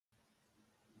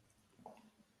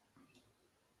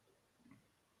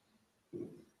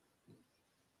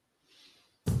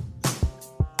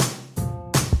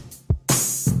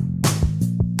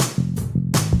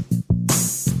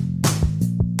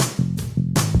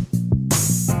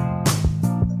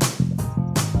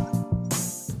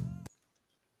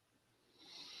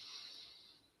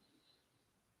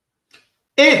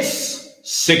It's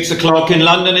 6 o'clock in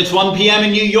London, it's 1 p.m.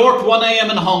 in New York, 1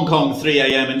 a.m. in Hong Kong, 3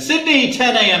 a.m. in Sydney,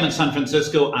 10 a.m. in San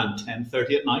Francisco, and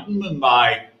 10:30 at night in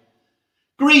Mumbai.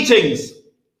 Greetings.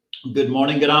 Good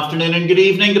morning, good afternoon, and good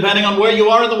evening, depending on where you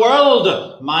are in the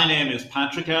world. My name is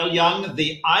Patrick L. Young.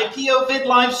 The IPO-VID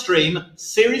Livestream,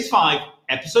 Series 5,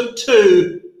 Episode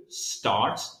 2,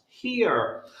 starts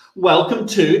here. Welcome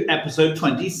to Episode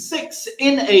 26.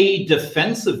 In a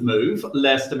defensive move,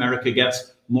 lest America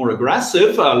gets more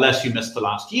aggressive, lest you missed the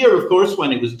last year, of course,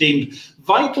 when it was deemed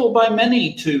vital by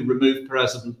many to remove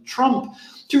President Trump,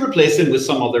 to replace him with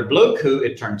some other bloke who,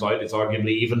 it turns out, is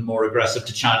arguably even more aggressive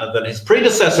to China than his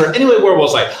predecessor. Anyway, where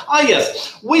was I?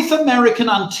 Yes, with American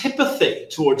antipathy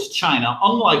towards China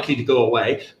unlikely to go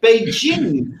away,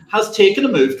 Beijing has taken a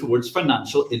move towards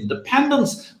financial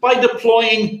independence by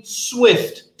deploying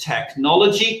SWIFT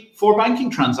technology for banking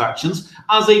transactions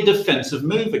as a defensive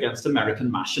move against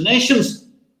American machinations.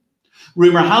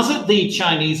 Rumor has it the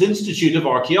Chinese Institute of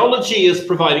Archaeology is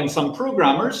providing some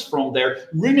programmers from their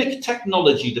runic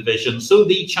technology division so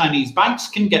the Chinese banks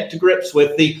can get to grips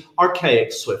with the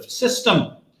archaic SWIFT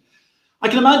system. I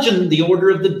can imagine the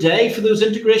order of the day for those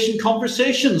integration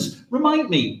conversations. Remind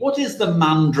me, what is the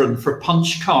Mandarin for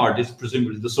punch card is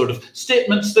presumably the sort of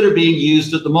statements that are being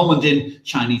used at the moment in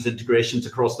Chinese integrations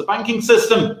across the banking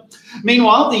system.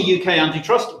 Meanwhile, the UK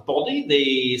antitrust body,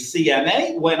 the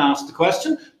CMA, when asked the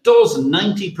question, does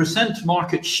 90%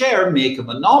 market share make a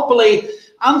monopoly,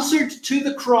 answered to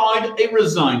the crowd a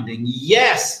resounding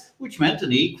yes, which meant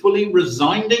an equally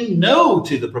resounding no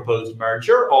to the proposed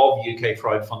merger of UK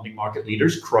crowdfunding market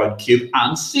leaders Crowdcube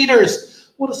and Seedrs.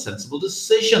 What a sensible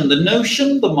decision. The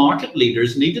notion the market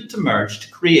leaders needed to merge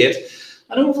to create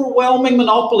an overwhelming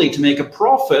monopoly to make a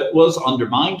profit was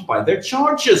undermined by their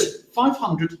charges,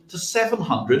 500 to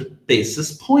 700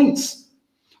 basis points.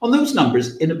 On those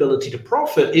numbers, inability to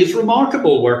profit is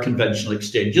remarkable, where conventional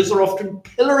exchanges are often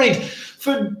pilloried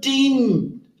for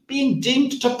being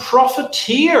deemed to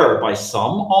profiteer by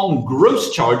some on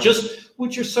gross charges,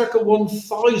 which are circa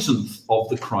 1,000th of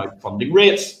the crowdfunding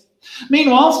rates.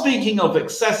 Meanwhile, speaking of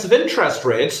excessive interest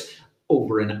rates,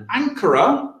 over in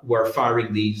Ankara, where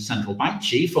firing the central bank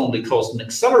chief only caused an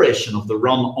acceleration of the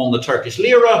run on the Turkish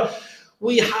lira,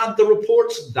 we had the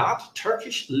reports that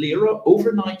Turkish lira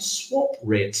overnight swap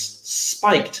rates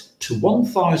spiked to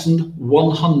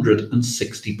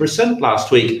 1,160%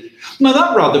 last week. Now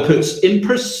that rather puts in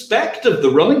perspective the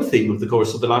running theme of the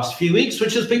course of the last few weeks,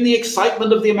 which has been the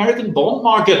excitement of the American bond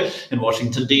market. In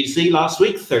Washington, D.C. last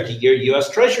week, 30-year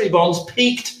US Treasury bonds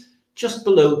peaked just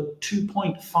below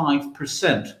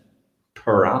 2.5%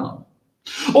 per annum.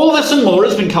 All this and more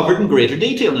has been covered in greater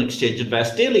detail in Exchange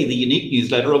Invest Daily, the unique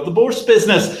newsletter of the Bourse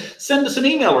business. Send us an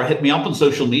email or hit me up on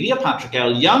social media, Patrick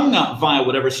L. Young, via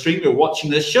whatever stream you're watching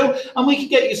this show, and we can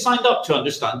get you signed up to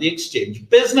understand the exchange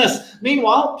business.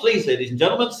 Meanwhile, please, ladies and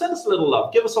gentlemen, send us a little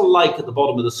love. Give us a like at the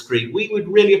bottom of the screen. We would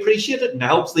really appreciate it, and it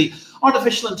helps the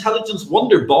artificial intelligence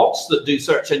wonder bots that do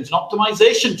search engine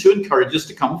optimization to encourage us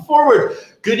to come forward.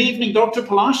 Good evening, Dr.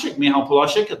 Polashik, Michal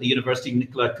Polashik at the University of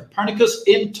Nikola Copernicus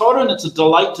in Torun. It's a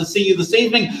delight to see you this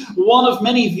evening. One of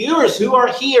many viewers who are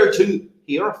here to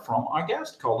hear from our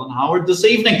guest, Colin Howard, this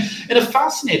evening. In a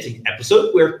fascinating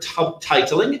episode, we're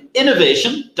titling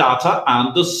Innovation, Data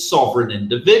and the Sovereign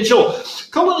Individual.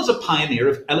 Colin is a pioneer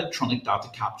of electronic data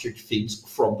captured feeds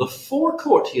from the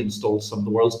forecourt. He installed some of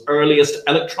the world's earliest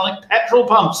electronic petrol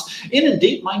pumps in,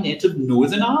 indeed, my native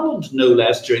Northern Ireland, no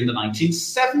less, during the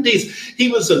 1970s. He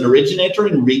was an originator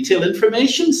in retail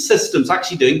information systems,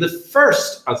 actually doing the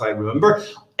first, as I remember,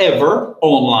 ever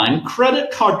online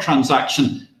credit card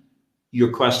transaction. Your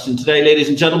question today, ladies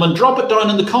and gentlemen, drop it down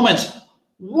in the comments.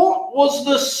 What was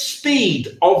the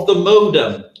speed of the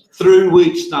modem through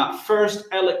which that first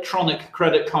electronic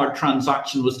credit card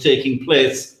transaction was taking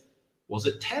place? Was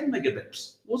it 10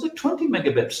 megabits? Was it 20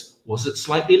 megabits? Was it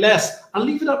slightly less? I'll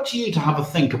leave it up to you to have a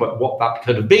think about what that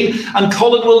could have been. And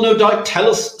Colin will no doubt tell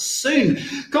us soon.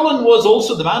 Colin was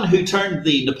also the man who turned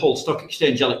the Nepal Stock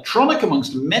Exchange electronic,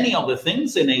 amongst many other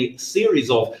things, in a series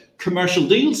of commercial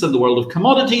deals in the world of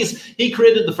commodities. He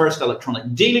created the first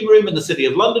electronic dealing room in the City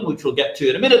of London, which we'll get to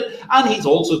in a minute. And he's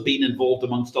also been involved,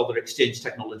 amongst other exchange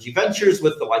technology ventures,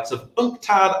 with the likes of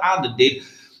UNCTAD and indeed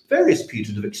various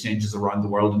putative exchanges around the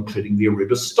world, including the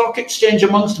Aruba Stock Exchange,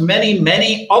 amongst many,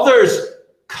 many others.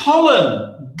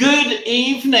 Colin, good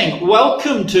evening.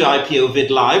 Welcome to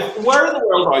IPO-VID Live. Where in the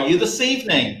world are you this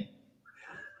evening?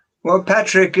 Well,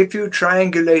 Patrick, if you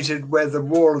triangulated where the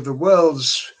War of the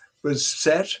Worlds was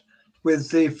set,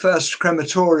 with the first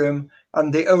crematorium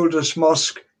and the oldest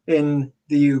mosque in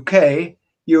the UK,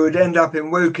 you would end up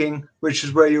in Woking, which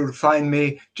is where you would find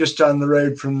me, just down the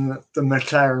road from the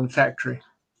McLaren factory.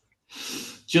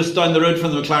 Just down the road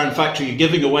from the McLaren factory. You're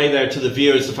giving away there to the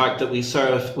viewers the fact that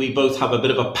we both have a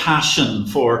bit of a passion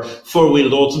for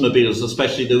four-wheeled automobiles,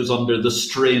 especially those under the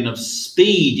strain of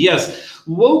speed. Yes,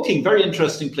 Woking, very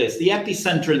interesting place. The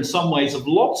epicenter in some ways of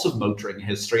lots of motoring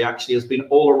history actually has been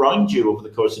all around you over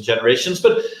the course of generations.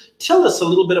 But tell us a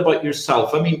little bit about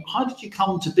yourself. I mean, how did you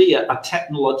come to be a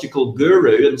technological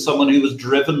guru and someone who was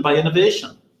driven by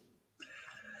innovation?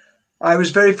 I was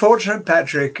very fortunate,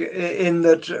 Patrick, in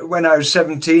that when I was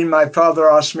 17, my father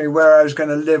asked me where I was going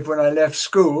to live when I left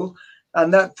school,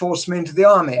 and that forced me into the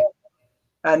army.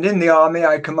 And in the army,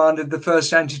 I commanded the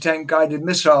 1st Anti-Tank Guided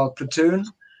Missile Platoon,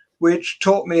 which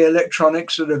taught me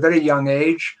electronics at a very young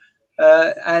age.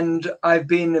 And I've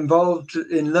been involved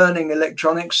in learning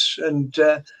electronics and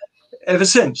ever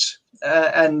since.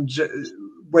 And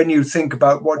when you think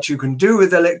about what you can do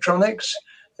with electronics,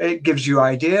 it gives you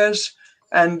ideas.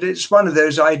 And it's one of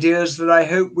those ideas that I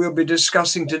hope we'll be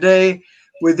discussing today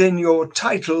within your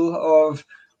title of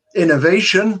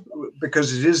innovation,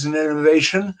 because it is an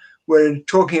innovation. We're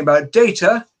talking about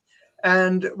data,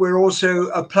 and we're also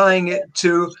applying it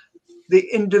to the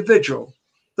individual,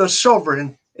 the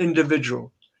sovereign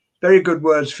individual. Very good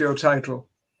words for your title.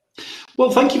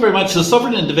 Well, thank you very much. The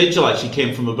Sovereign Individual actually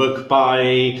came from a book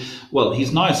by, well,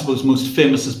 he's now, I suppose, most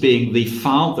famous as being the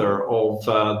father of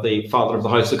the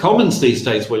House of Commons these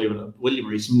days, William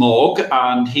Rees-Mogg,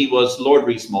 and he was Lord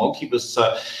Rees-Mogg. He was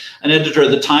an editor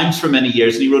of the Times for many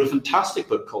years, and he wrote a fantastic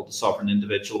book called The Sovereign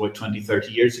Individual about 20,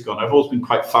 30 years ago. And I've always been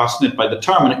quite fascinated by the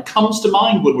term, and it comes to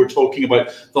mind when we're talking about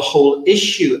the whole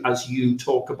issue, as you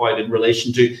talk about, in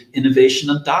relation to innovation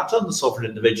and data and the sovereign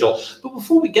individual. But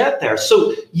before we get there,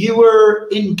 so you were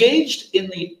engaged in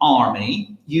the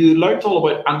army. You learned all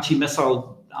about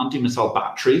anti-missile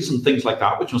batteries and things like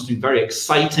that, which must have been very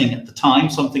exciting at the time,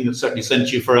 something that certainly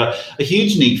sent you for a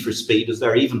huge need for speed, as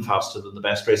they're even faster than the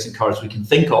best racing cars we can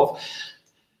think of.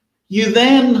 You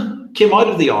then came out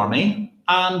of the army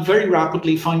and very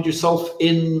rapidly found yourself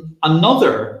in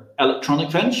another electronic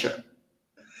venture.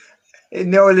 In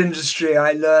the oil industry,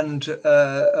 I learned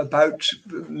about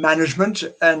management,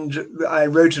 and I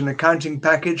wrote an accounting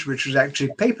package, which was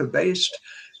actually paper-based,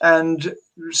 and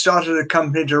started a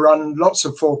company to run lots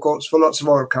of forecourts for lots of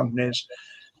oil companies.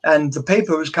 And the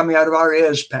paper was coming out of our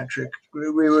ears, Patrick.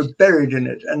 We were buried in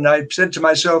it. And I said to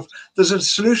myself, there's a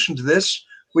solution to this.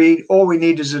 All we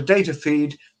need is a data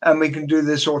feed, and we can do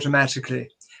this automatically.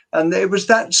 And it was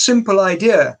that simple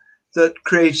idea that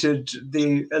created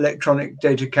the electronic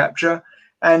data capture.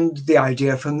 And the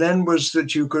idea from then was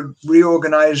that you could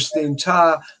reorganize the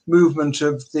entire movement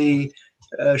of the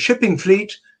shipping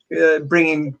fleet,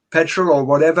 bringing petrol or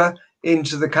whatever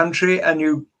into the country, and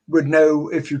you would know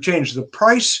if you changed the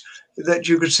price that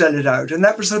you could sell it out. And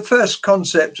that was the first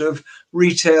concept of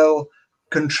retail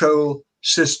control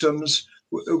systems,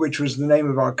 which was the name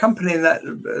of our company in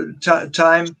that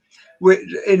time,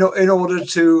 in order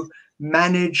to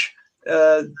manage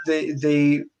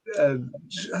the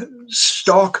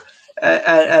stock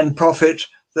and profit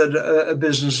that a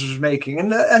business was making.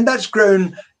 And that's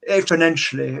grown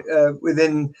exponentially.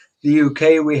 Within the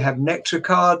UK, we have Nectar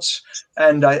cards,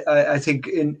 and I think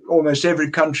in almost every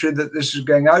country that this is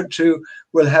going out to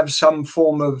will have some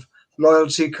form of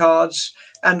loyalty cards.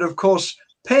 And of course,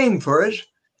 paying for it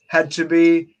had to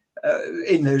be,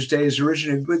 in those days,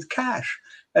 originally with cash.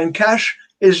 And cash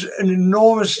is an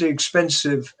enormously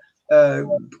expensive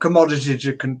commodity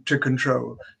to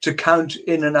control, to count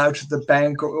in and out of the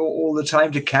bank all the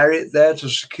time, to carry it there, to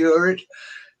secure it.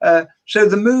 So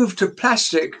the move to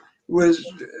plastic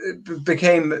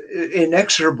became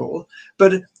inexorable.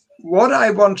 But what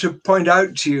I want to point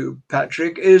out to you,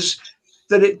 Patrick, is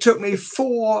that it took me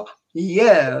 4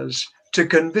 years to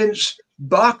convince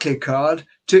Barclaycard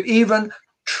to even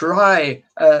try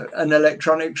an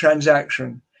electronic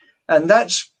transaction. And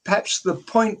that's perhaps the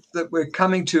point that we're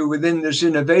coming to within this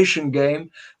innovation game,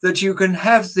 that you can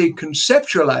have the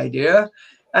conceptual idea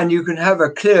and you can have a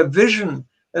clear vision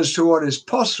as to what is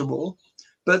possible,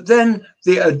 but then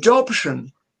the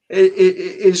adoption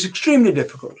is extremely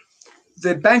difficult.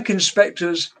 The bank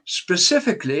inspectors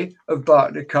specifically of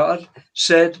Barclaycard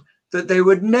said that they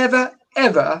would never,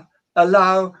 ever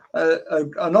allow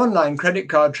an online credit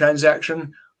card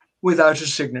transaction without a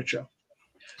signature.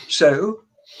 So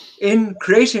in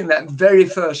creating that very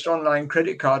first online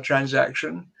credit card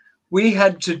transaction, we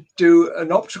had to do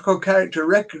an optical character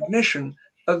recognition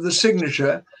of the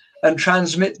signature and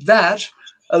transmit that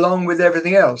along with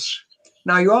everything else.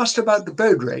 Now, you asked about the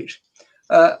baud rate.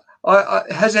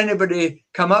 Has anybody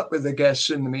come up with a guess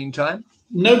in the meantime?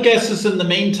 No guesses in the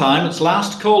meantime. It's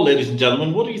last call, ladies and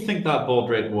gentlemen. What do you think that baud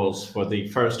rate was for the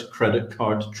first credit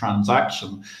card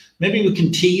transaction? Maybe we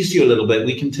can tease you a little bit.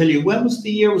 We can tell you, when was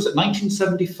the year? Was it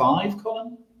 1975,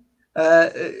 Colin?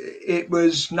 It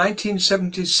was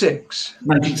 1976.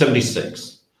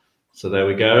 1976. So there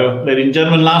we go. Ladies and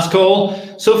gentlemen, last call.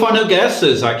 So far, no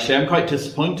guesses, actually. I'm quite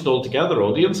disappointed altogether,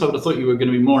 audience. I would have thought you were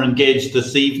going to be more engaged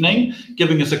this evening,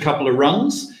 giving us a couple of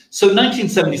runs. So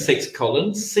 1976,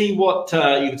 Colin, see what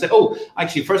you could say. Oh,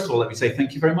 actually, first of all, let me say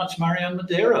thank you very much, Marianne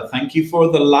Madeira. Thank you for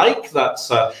the like. That's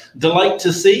a delight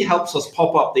to see. Helps us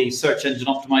pop up the search engine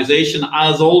optimization.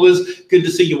 As always, good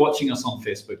to see you watching us on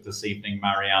Facebook this evening,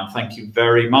 Marianne. Thank you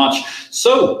very much.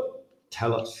 So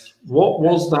tell us, what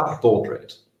was that baud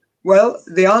rate? Well,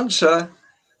 the answer,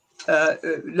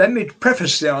 let me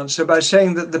preface the answer by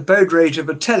saying that the baud rate of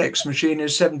a telex machine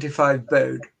is 75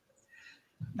 baud.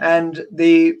 And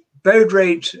the baud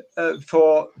rate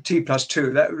for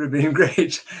T+2, that would have been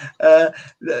great.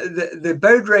 The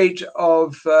baud rate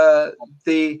of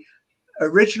the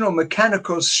original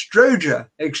mechanical Stroger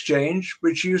exchange,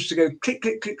 which used to go click,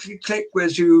 click, click, click, click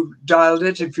as you dialed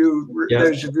it, if you, yes,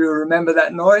 those of you remember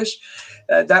that noise,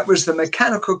 that was the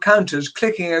mechanical counters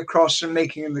clicking across and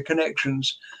making the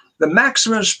connections. The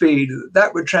maximum speed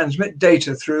that would transmit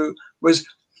data through was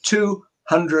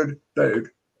 200 baud.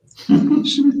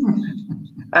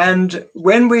 And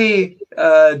when we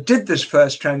did this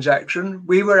first transaction,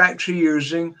 we were actually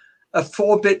using a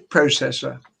 4-bit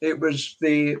processor. It was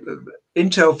the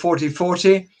Intel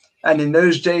 4040, and in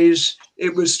those days,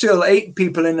 it was still 8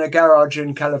 people in a garage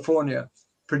in California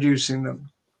producing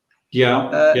them.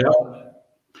 Yeah, yeah.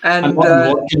 And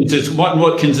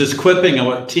Watkins is quipping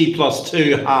about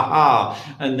T+2, haha,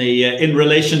 and the in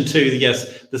relation to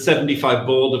the 75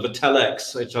 baud of a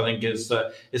telex, which I think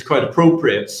is quite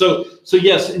appropriate. So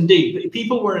yes, indeed,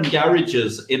 people were in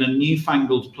garages in a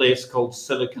newfangled place called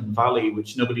Silicon Valley,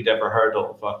 which nobody'd ever heard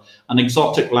of, an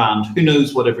exotic land. Who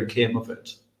knows whatever came of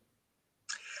it?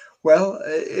 Well,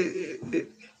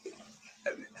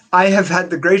 I have had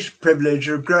the great privilege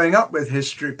of growing up with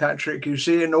history, Patrick, you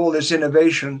see, and all this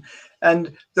innovation.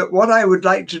 And that what I would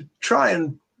like to try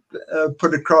and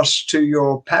put across to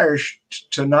your parish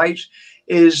tonight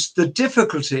is the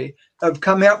difficulty of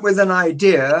coming up with an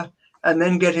idea and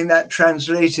then getting that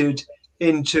translated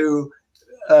into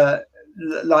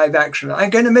live action.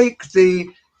 I'm going to make the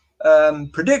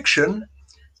prediction.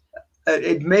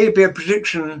 It may be a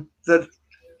prediction that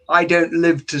I don't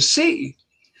live to see.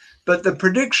 But the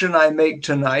prediction I make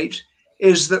tonight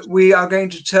is that we are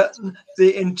going to turn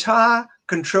the entire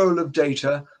control of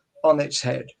data on its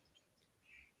head.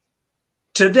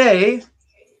 Today,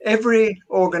 every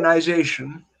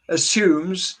organization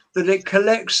assumes that it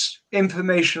collects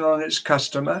information on its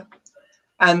customer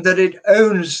and that it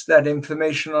owns that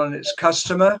information on its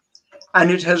customer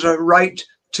and it has a right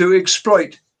to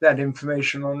exploit that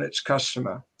information on its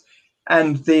customer.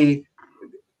 And the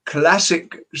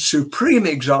classic supreme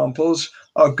examples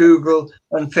are Google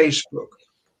and Facebook,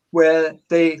 where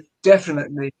they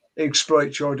definitely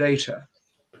exploit your data.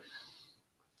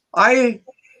 I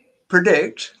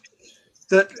predict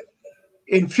that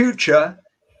in future,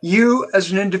 you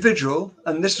as an individual,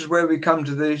 and this is where we come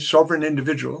to the sovereign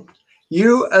individual,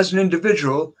 you as an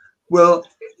individual will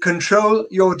control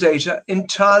your data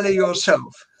entirely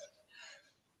yourself.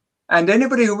 And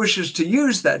anybody who wishes to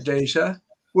use that data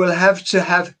will have to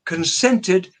have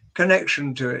consented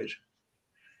connection to it.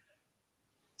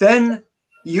 Then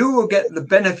you will get the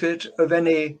benefit of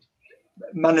any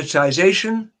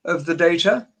monetization of the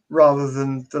data rather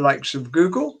than the likes of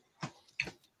Google.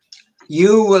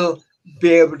 You will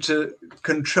be able to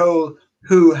control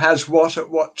who has what at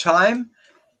what time.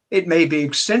 It may be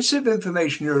extensive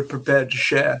information you're prepared to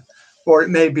share, or it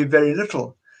may be very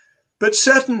little. But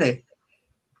certainly,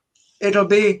 it'll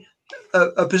be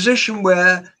a position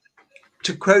where,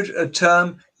 to quote a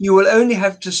term, you will only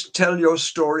have to tell your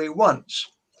story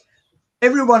once.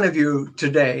 Every one of you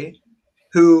today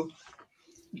who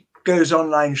goes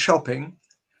online shopping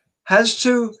has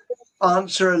to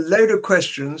answer a load of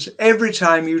questions every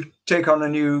time you take on a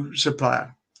new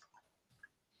supplier.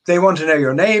 They want to know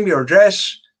your name, your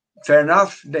address, fair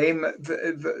enough, name,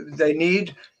 they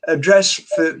need address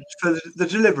for the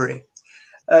delivery.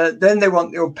 Then they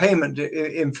want your payment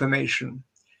information.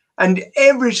 And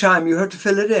every time you have to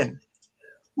fill it in.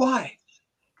 Why?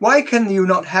 Why can you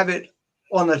not have it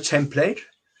on a template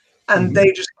and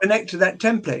they just connect to that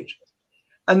template?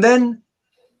 And then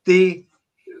the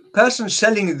person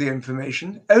selling you the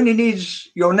information only needs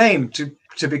your name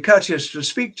to be courteous to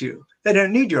speak to you. They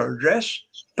don't need your address.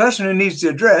 The person who needs the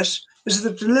address is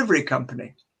the delivery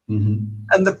company. Mm-hmm.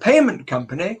 And the payment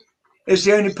company is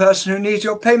the only person who needs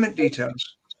your payment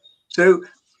details. So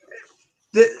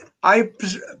I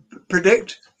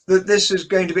predict that this is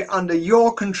going to be under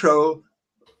your control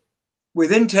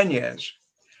within 10 years.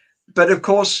 But of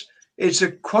course, it's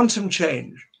a quantum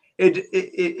change. It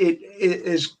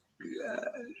is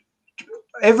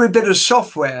every bit of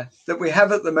software that we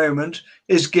have at the moment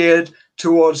is geared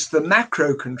towards the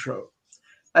macro control.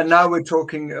 And now we're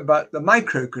talking about the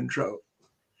micro control.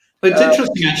 It's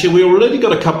interesting, actually. We already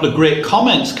got a couple of great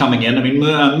comments coming in. I mean,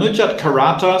 Mujat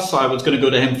Karatas, I was going to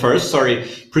go to him first. Sorry,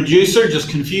 producer, just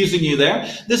confusing you there.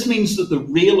 This means that the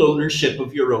real ownership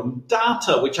of your own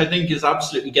data, which I think is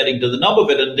absolutely getting to the nub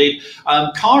of it, indeed.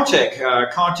 Kartik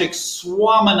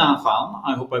Swaminathan,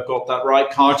 I hope I've got that right,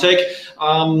 Kartik.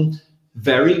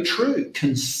 Very true.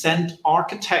 Consent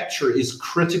architecture is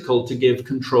critical to give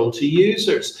control to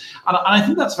users. And I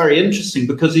think that's very interesting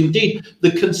because indeed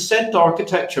the consent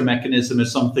architecture mechanism is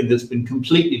something that's been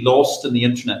completely lost in the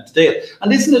internet today.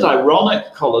 And isn't it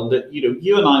ironic, Colin, that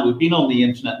you and I, we've been on the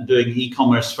internet and doing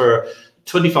e-commerce for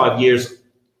 25 years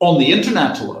on the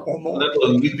internet alone, let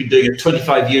alone we've been doing it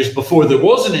 25 years before there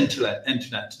was an internet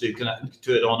to do connect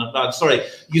to it on it. Sorry,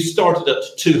 you started at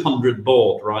 200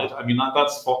 baud, right? I mean,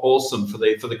 that's awesome for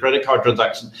the credit card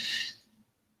transaction.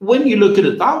 When you look at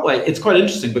it that way, it's quite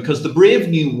interesting because the brave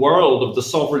new world of the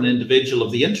sovereign individual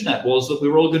of the internet was that we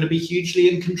were all going to be hugely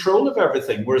in control of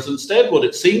everything. Whereas instead, what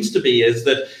it seems to be is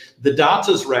that the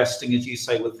data's resting, as you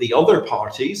say, with the other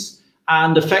parties,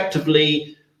 and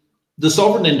effectively the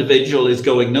sovereign individual is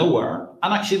going nowhere,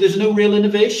 and actually there's no real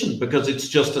innovation because it's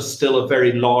just still a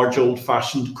very large,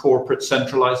 old-fashioned corporate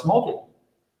centralized model.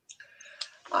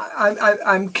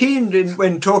 I'm keen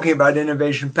when talking about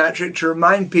innovation, Patrick, to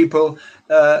remind people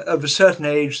of a certain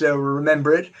age, they'll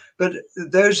remember it, but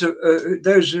those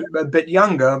a bit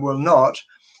younger will not.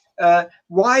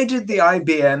 Why did the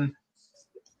IBM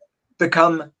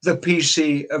become the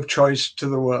PC of choice to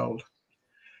the world?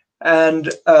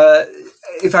 And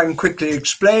if I can quickly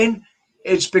explain,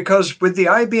 it's because with the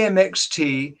IBM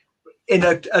XT,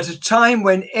 at a time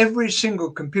when every single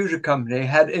computer company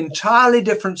had entirely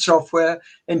different software,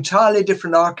 entirely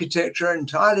different architecture,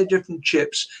 entirely different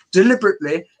chips,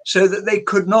 deliberately, so that they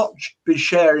could not be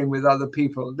sharing with other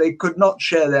people. They could not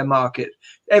share their market.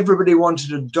 Everybody wanted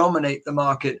to dominate the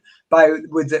market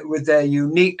with their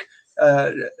unique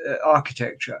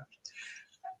architecture.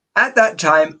 At that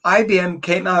time, IBM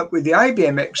came out with the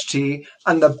IBM XT,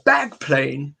 and the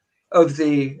backplane of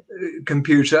the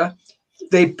computer,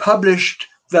 they published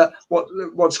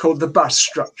what's called the bus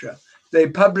structure. They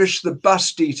published the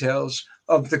bus details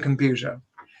of the computer.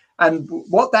 And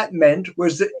what that meant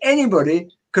was that anybody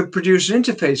could produce an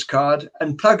interface card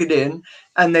and plug it in,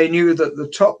 and they knew that the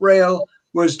top rail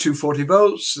was 240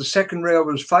 volts, the second rail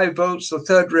was 5 volts, the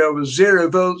third rail was 0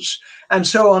 volts, and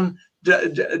so on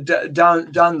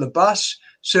down the bus,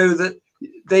 so that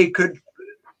they could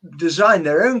design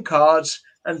their own cards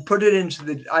and put it into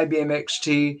the IBM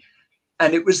XT.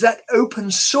 And it was that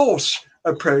open source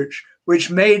approach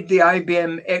which made the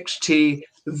IBM XT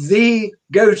the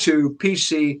go-to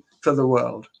PC for the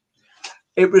world.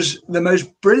 It was the most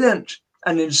brilliant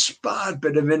and inspired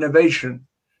bit of innovation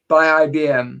by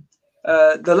IBM,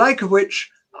 the like of which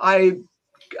I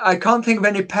can't think of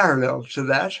any parallel to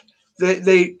that.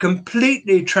 They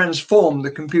completely transformed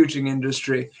the computing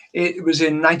industry. It was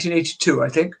in 1982, I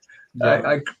think. Yeah.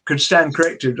 I could stand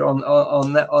corrected on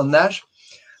that.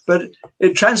 But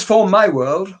it transformed my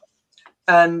world.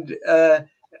 And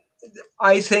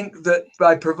I think that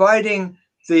by providing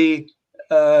the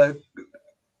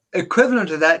equivalent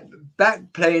of that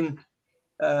backplane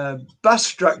bus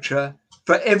structure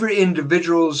for every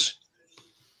individual's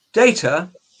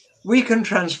data, we can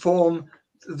transform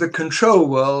the control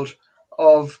world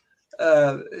of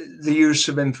the use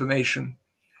of information.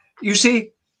 You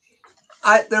see,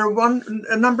 there are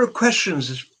a number of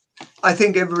questions I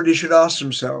think everybody should ask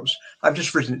themselves. I've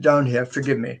just written it down here,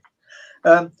 forgive me.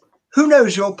 Who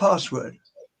knows your password?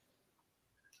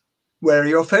 Where are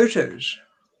your photos?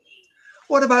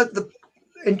 What about the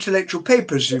intellectual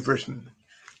papers you've written?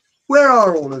 Where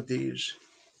are all of these?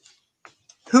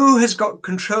 Who has got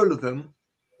control of them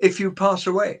if you pass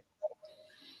away?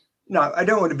 Now, I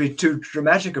don't want to be too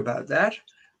dramatic about that,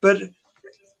 but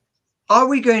are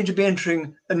we going to be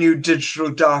entering a new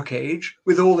digital dark age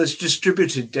with all this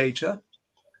distributed data?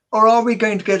 Or are we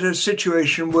going to get a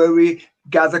situation where we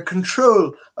gather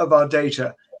control of our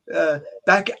data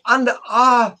back under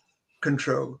our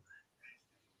control?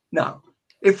 Now,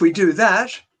 if we do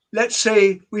that, let's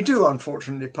say we do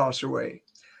unfortunately pass away,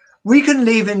 we can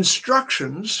leave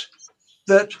instructions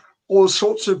that all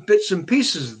sorts of bits and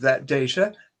pieces of that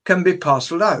data can be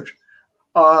parceled out.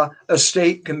 Our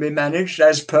estate can be managed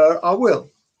as per our will.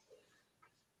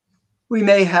 We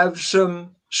may have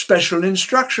some special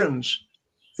instructions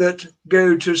that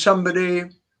go to somebody,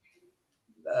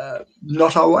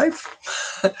 not our wife,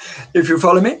 if you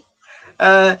follow me.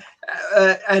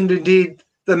 And indeed,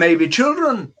 there may be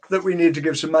children that we need to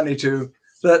give some money to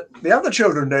that the other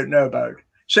children don't know about.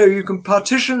 So you can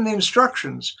partition the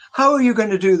instructions. How are you going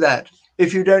to do that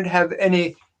if you don't have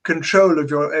any control of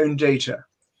your own data?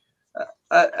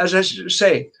 As I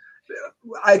say,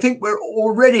 I think we're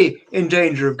already in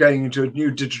danger of going into a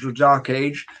new digital dark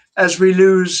age as we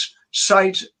lose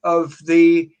sight of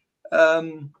the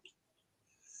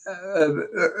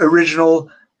original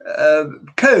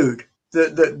code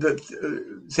that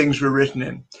things were written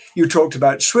in. You talked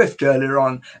about Swift earlier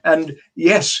on, and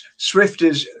yes, Swift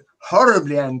is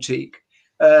horribly antique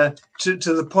to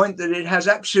the point that it has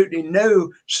absolutely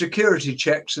no security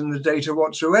checks in the data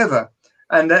whatsoever,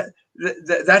 and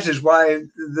that is why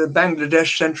the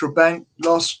Bangladesh Central Bank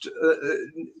lost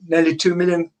nearly £2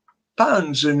 million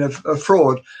in a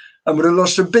fraud, and would have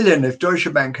lost $1 billion if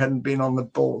Deutsche Bank hadn't been on the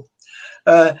ball.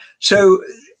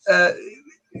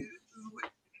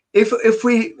 If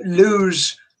we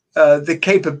lose the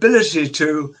capability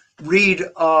to read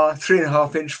our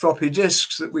 3.5-inch floppy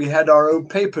disks that we had our old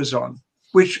papers on,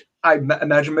 which I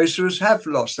imagine most of us have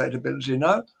lost that ability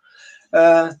now,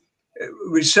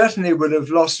 we certainly would have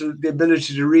lost the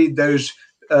ability to read those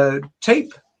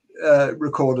tape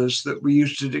recorders that we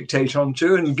used to dictate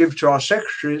onto and give to our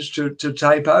secretaries to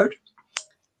type out.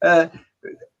 As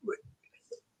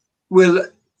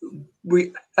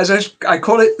I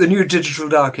call it, the new digital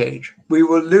dark age. We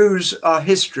will lose our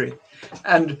history,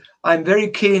 and I'm very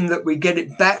keen that we get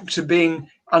it back to being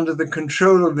under the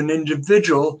control of an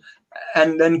individual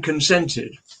and then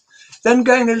consented. Then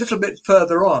going a little bit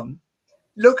further on,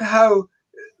 look how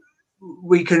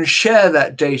we can share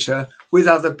that data with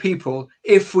other people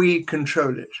if we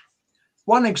control it.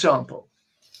 One example,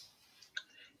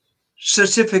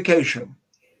 certification.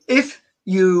 If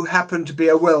you happen to be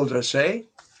a welder, say,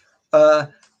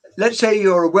 let's say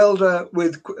you're a welder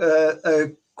with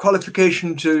a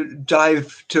qualification to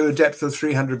dive to a depth of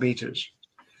 300 meters.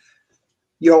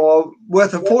 You're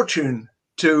worth a fortune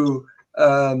to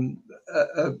the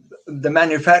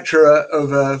manufacturer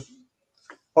of a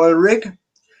oil rig,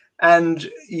 and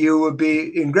you will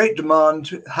be in great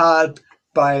demand, hired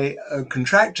by a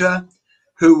contractor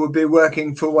who will be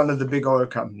working for one of the big oil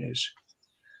companies.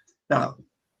 Now,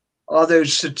 are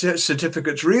those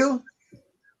certificates real,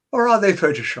 or are they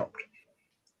photoshopped?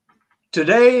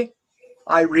 Today,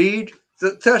 I read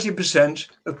that 30%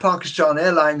 of Pakistan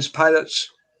Airlines pilots'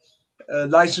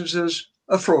 licenses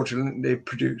are fraudulently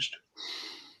produced.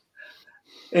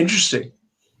 Interesting.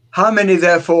 How many,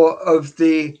 therefore, of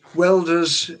the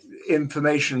welders'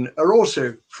 information are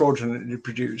also fraudulently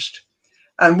produced?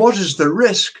 And what is the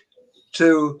risk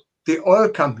to the oil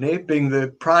company, being the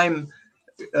prime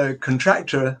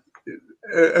contractor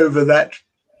over that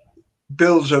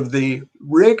builds of the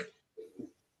rig?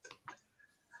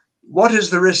 What is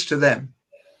the risk to them?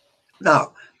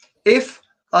 Now, if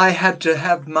I had to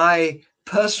have my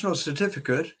personal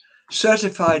certificate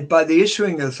certified by the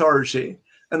issuing authority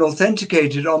and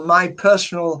authenticated on my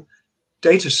personal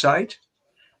data site,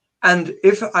 and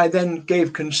if I then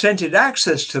gave consented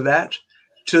access to that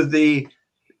to the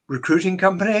recruiting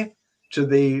company, to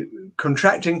the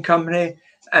contracting company,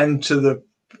 and to the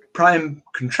prime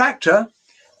contractor,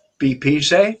 BP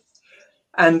say,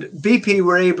 and BP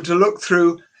were able to look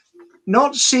through,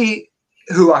 not see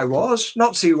who I was,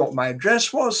 not see what my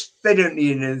address was. They don't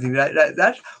need anything like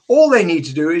that. All they need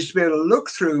to do is to be able to look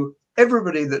through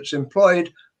everybody that's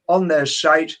employed on their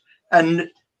site and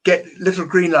get little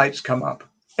green lights come up.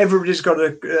 Everybody's got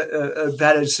a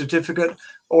valid certificate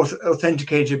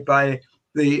authenticated by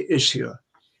the issuer.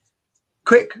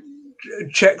 Quick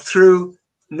check through,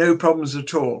 no problems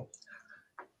at all.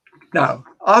 Now,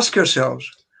 ask yourselves,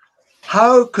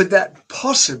 how could that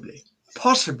possibly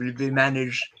be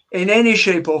managed in any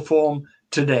shape or form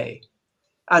today?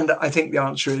 And I think the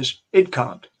answer is it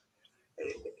can't.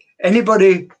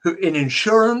 Anybody who in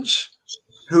insurance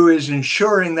who is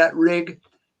insuring that rig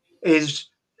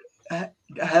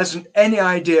hasn't any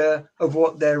idea of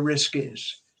what their risk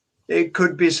is. It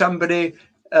could be somebody.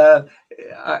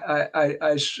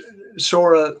 I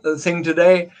saw a thing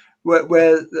today where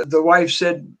the wife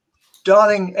said,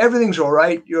 "Darling, everything's all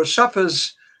right. Your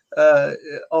supper's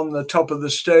on the top of the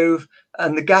stove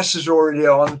and the gas is already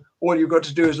on. All you've got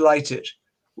to do is light it."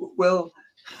 Well,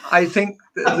 I think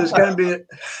that there's going to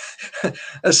be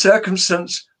a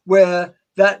circumstance where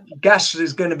that gas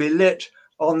is going to be lit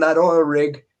on that oil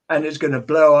rig and it's going to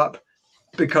blow up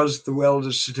because the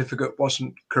welder's certificate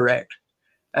wasn't correct.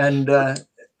 And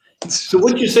so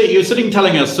what you say, you're sitting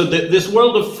telling us, so that this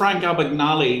world of Frank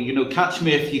Abagnale, you know, Catch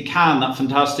Me If You Can, that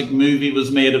fantastic movie was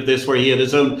made of this, where he had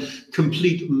his own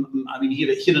complete, I mean, he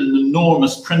had an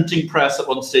enormous printing press at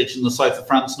one stage in the south of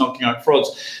France, knocking out frauds.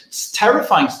 It's a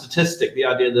terrifying statistic, the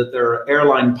idea that there are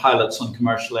airline pilots on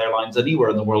commercial airlines anywhere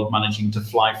in the world managing to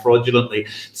fly fraudulently.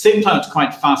 At the same time, it's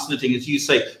quite fascinating, as you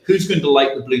say, who's going to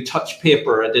light the blue touch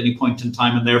paper at any point in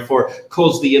time and therefore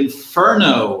cause the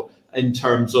inferno in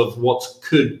terms of what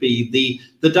could be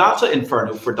the data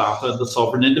inferno for data and the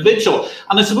sovereign individual.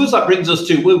 And I suppose that brings us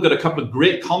to, we've got a couple of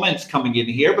great comments coming in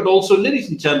here, but also, ladies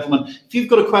and gentlemen, if you've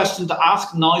got a question to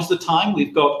ask, now's the time.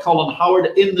 We've got Colin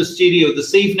Howard in the studio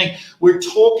this evening. We're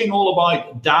talking all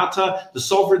about data, the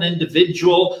sovereign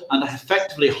individual, and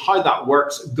effectively how that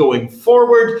works going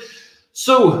forward.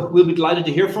 So we'll be delighted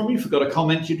to hear from you if you've got a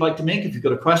comment you'd like to make, if you've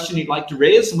got a question you'd like to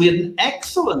raise. We had an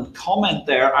excellent comment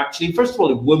there, actually. First of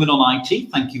all, Women on IT,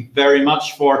 thank you very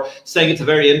much for saying it's a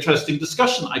very interesting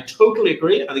discussion. I totally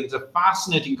agree. I think it's a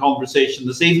fascinating conversation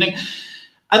this evening.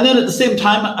 And then at the same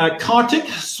time, Kartik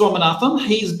Swaminathan,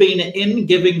 he's been in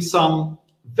giving some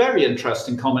very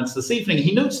interesting comments this evening.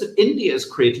 He notes that India is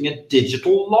creating a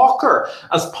digital locker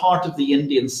as part of the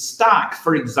Indian stack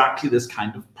for exactly this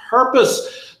kind of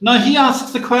purpose. Now, he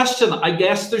asks the question, I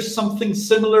guess there's something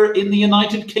similar in the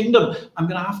United Kingdom. I'm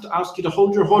going to have to ask you to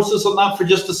hold your horses on that for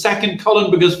just a second, Colin,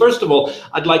 because first of all,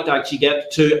 I'd like to actually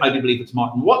get to, I do believe it's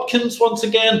Martin Watkins once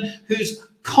again, who's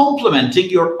complimenting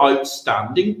your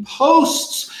outstanding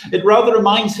posts. It rather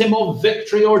reminds him of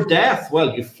Victory or Death.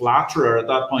 Well, you flatterer at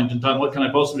that point in time. What can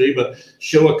I possibly do but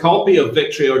show a copy of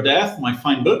Victory or Death, my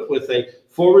fine book, with a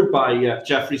forward by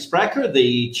Jeffrey Sprecher,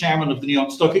 the chairman of the New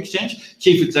York Stock Exchange,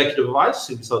 chief executive of ICE,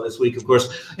 who we saw this week, of course,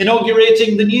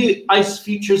 inaugurating the new ICE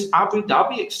Futures Abu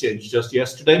Dhabi exchange just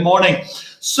yesterday morning.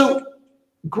 So,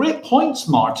 great points,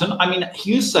 Martin. I mean,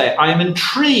 you say, I am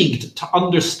intrigued to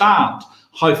understand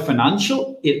how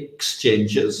financial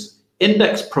exchanges,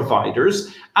 index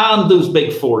providers, and those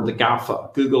big four, the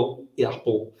GAFA, Google,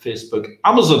 Apple, Facebook,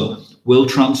 Amazon, will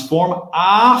transform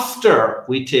after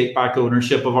we take back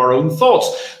ownership of our own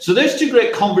thoughts. So there's two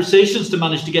great conversations to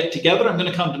manage to get together. I'm going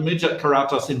to come to Mujat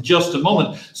Karatas in just a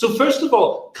moment. So first of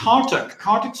all, Kartik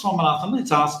Swaminathan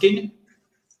is asking,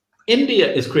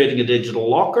 India is creating a digital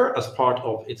locker as part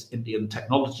of its Indian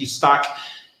technology stack.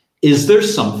 Is there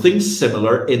something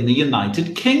similar in the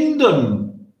United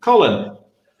Kingdom? Colin?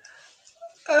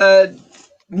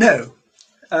 No.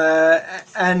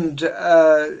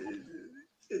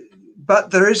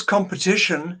 But there is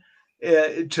competition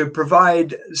to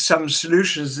provide some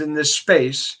solutions in this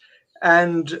space,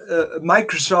 and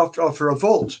Microsoft offer a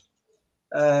vault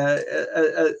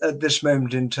at this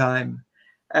moment in time,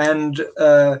 and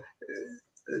the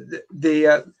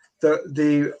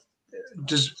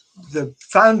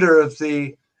founder of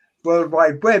the World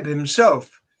Wide Web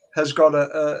himself has got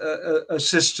a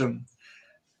system.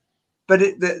 But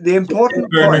the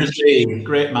important point,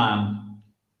 great man,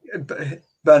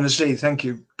 Berners-Lee, thank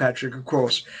you, Patrick. Of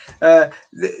course,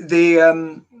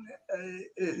 the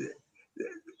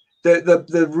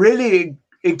really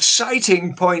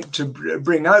exciting point to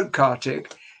bring out,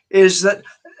 Kartik, is that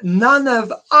none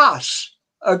of us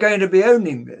are going to be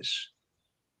owning this.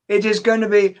 It is going to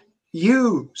be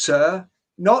you, sir,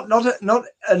 not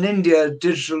an India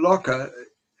digital locker.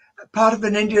 Part of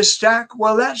an India stack?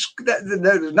 Well, there's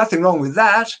nothing wrong with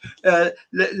that.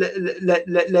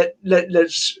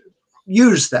 Let's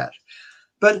use that.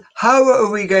 But how are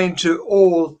we going to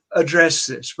all address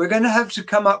this? We're going to have to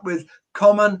come up with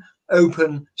common,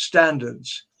 open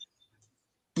standards.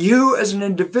 You as an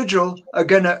individual are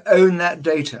going to own that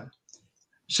data.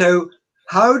 So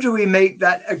how do we make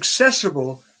that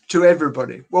accessible to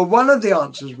everybody? Well, one of the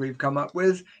answers we've come up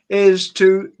with is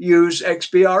to use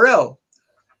XBRL.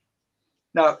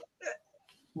 Now,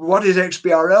 what is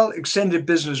XBRL? Extended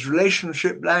Business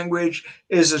Relationship Language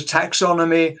is a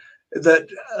taxonomy that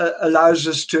allows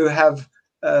us to have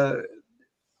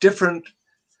different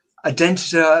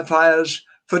identifiers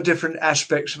for different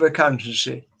aspects of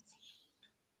accountancy.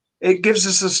 It gives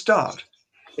us a start.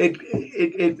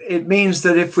 It means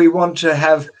that if we want to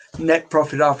have net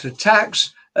profit after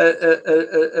tax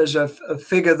as a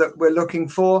figure that we're looking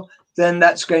for, then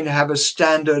that's going to have a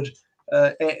standard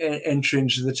entry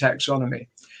into the taxonomy.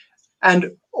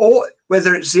 And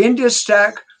whether it's the India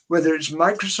stack, whether it's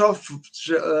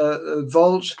Microsoft's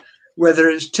Vault, whether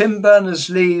it's Tim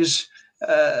Berners-Lee's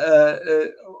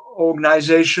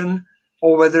organization,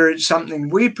 or whether it's something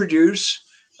we produce,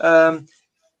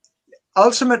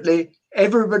 ultimately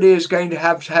everybody is going to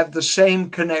have the same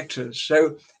connectors.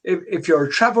 So if you're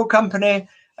a travel company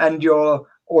and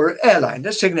or airline,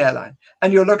 let's take an airline,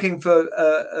 and you're looking for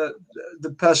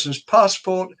the person's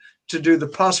passport to do the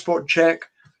passport check,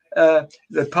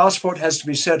 the passport has to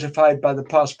be certified by the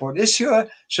passport issuer,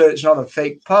 so it's not a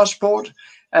fake passport.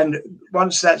 And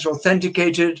once that's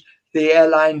authenticated, the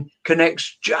airline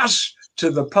connects just to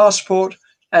the passport,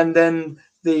 and then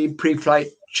the pre-flight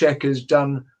check is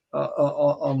done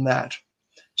on that.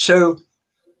 So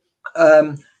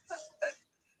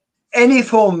any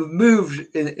form of move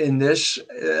in this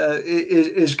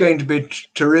is going to be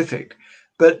terrific.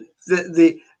 But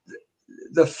the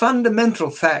fundamental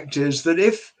fact is that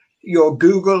if you're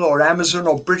Google or Amazon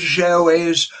or British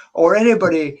Airways or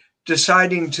anybody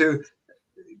deciding to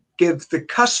give the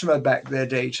customer back their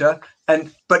data,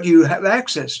 but you have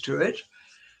access to it,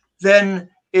 then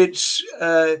it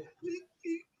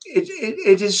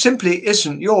simply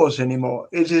isn't yours anymore.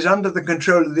 It is under the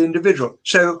control of the individual.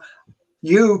 So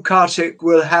you, Kartik,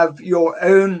 will have your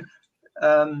own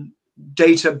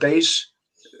database,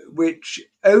 which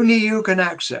only you can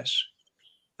access.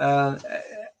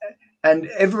 And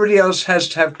everybody else has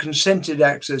to have consented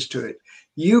access to it.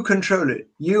 You control it.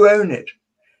 You own it.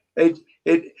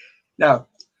 Now,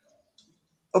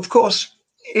 of course,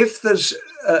 if there's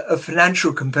a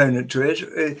financial component to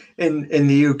it, in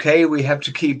the UK, we have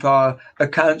to keep our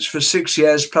accounts for 6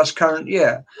 years plus current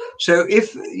year. So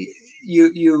if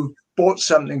you bought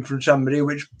something from somebody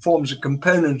which forms a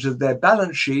component of their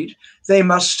balance sheet, they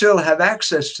must still have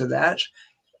access to that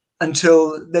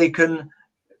until they can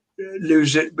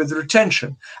lose it with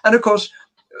retention. And of course,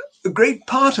 a great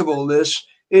part of all this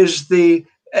is the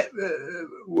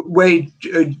way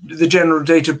the general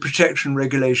data protection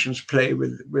regulations play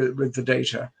with the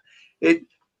data.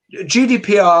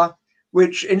 GDPR,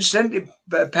 which incidentally,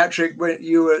 Patrick, when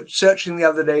you were searching the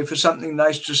other day for something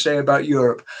nice to say about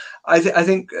Europe, I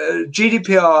think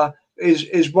GDPR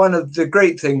is one of the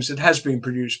great things that has been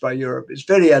produced by Europe. It's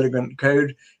very elegant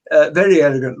code, very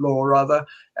elegant law rather,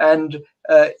 and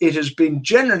it has been,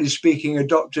 generally speaking,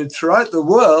 adopted throughout the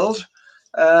world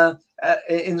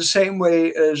in the same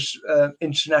way as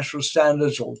international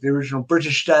standards or the original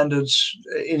British Standards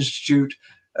Institute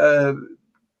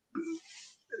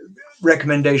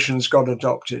recommendations got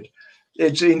adopted.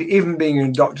 It's even being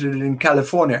adopted in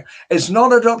California. It's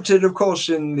not adopted, of course,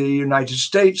 in the United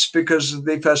States because of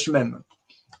the First Amendment.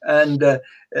 And I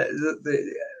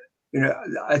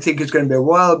think it's going to be a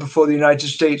while before the United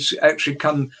States actually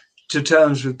come to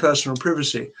terms with personal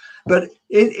privacy. But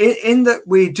in that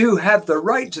we do have the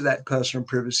right to that personal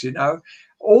privacy now,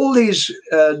 all these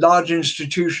large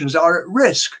institutions are at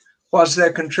risk whilst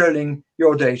they're controlling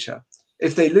your data.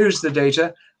 If they lose the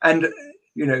data, and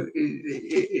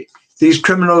these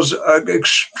criminals are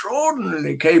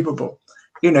extraordinarily capable,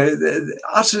 they're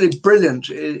utterly brilliant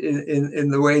in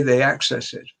the way they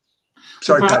access it.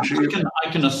 Sorry, Patrick.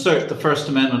 I can assert the First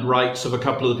Amendment rights of a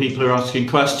couple of the people who are asking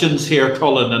questions here,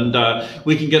 Colin, and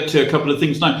we can get to a couple of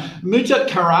things now. Mujad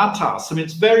Karatas,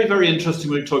 it's very, very interesting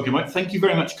what you're talking about. Thank you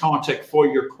very much, Kartik, for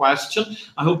your question.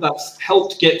 I hope that's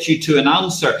helped get you to an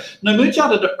answer. Now,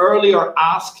 Mujad had earlier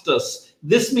asked us,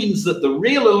 this means that the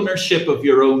real ownership of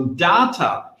your own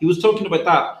data, he was talking about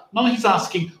that. Now he's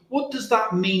asking, what does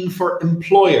that mean for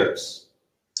employers?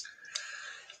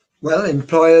 Well,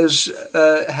 employers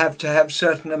have to have a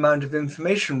certain amount of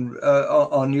information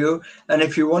on you. And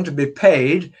if you want to be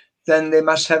paid, then they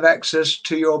must have access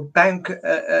to your bank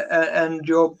and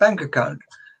your bank account.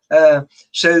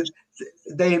 So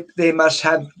they must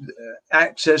have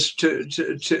access to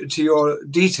your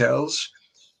details,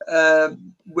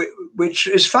 which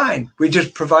is fine. We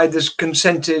just provide this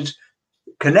consented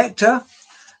connector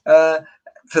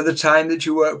for the time that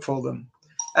you work for them.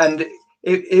 And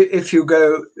if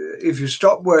you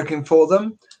stop working for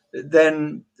them,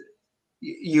 then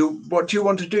what do you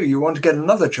want to do? You want to get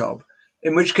another job,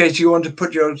 in which case you want to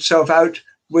put yourself out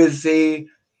with the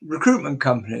recruitment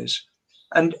companies.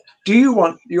 And do you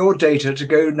want your data to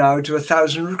go now to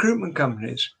 1,000 recruitment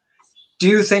companies? Do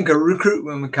you think a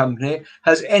recruitment company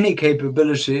has any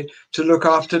capability to look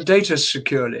after data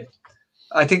securely?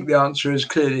 I think the answer is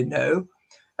clearly no.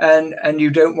 And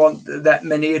you don't want that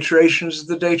many iterations of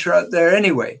the data out there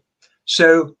anyway.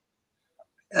 So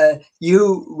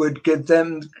you would give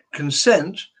them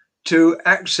consent to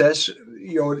access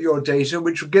your data,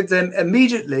 which would give them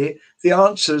immediately the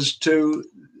answers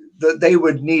that they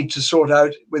would need to sort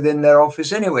out within their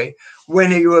office anyway.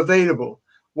 When are you available?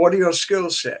 What are your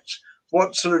skill sets?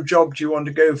 What sort of job do you want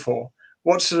to go for?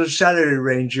 What sort of salary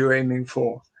range you're aiming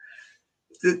for?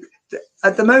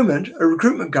 At the moment, a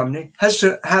recruitment company has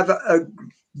to have a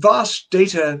vast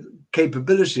data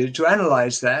capability to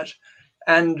analyze that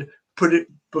and put it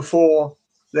before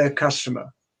their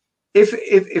customer. If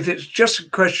it's just a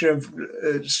question of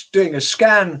doing a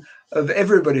scan of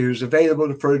everybody who's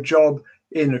available for a job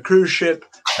in a cruise ship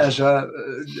as a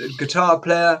guitar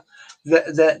player,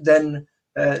 then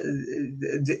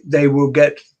they will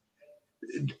get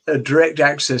a direct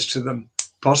access to them.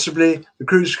 Possibly the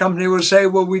cruise company will say,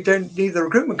 well, we don't need the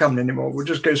recruitment company anymore. We'll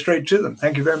just go straight to them.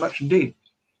 Thank you very much indeed.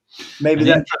 Maybe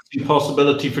an interesting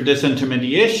possibility for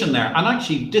disintermediation there. And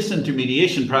actually,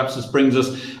 disintermediation, perhaps this brings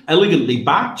us elegantly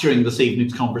back during this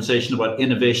evening's conversation about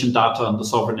innovation data and the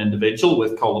sovereign individual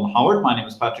with Colin Howard. My name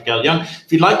is Patrick L. Young.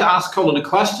 If you'd like to ask Colin a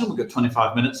question, we've got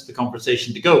 25 minutes of the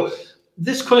conversation to go.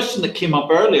 This question that came up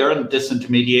earlier on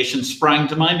disintermediation sprang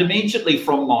to mind immediately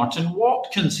from Martin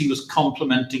Watkins. He was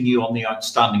complimenting you on the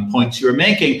outstanding points you were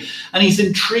making, and he's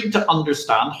intrigued to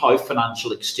understand how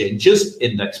financial exchanges,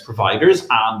 index providers,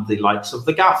 and the likes of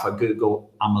the GAFA,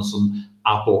 Google, Amazon,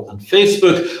 Apple, and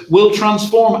Facebook, will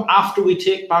transform after we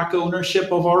take back ownership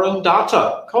of our own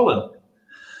data. Colin?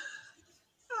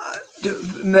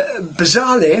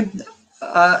 Bizarrely,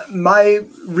 my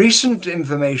recent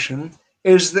information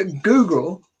is that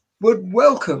Google would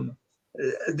welcome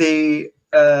the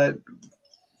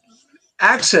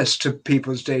access to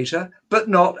people's data, but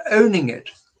not owning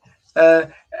it.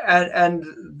 And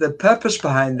the purpose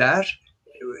behind that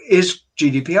is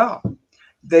GDPR.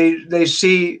 They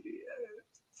see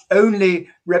only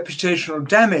reputational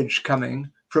damage coming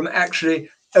from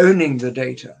actually owning the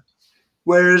data,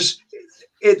 whereas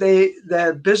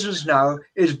their business now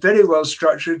is very well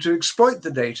structured to exploit the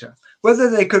data.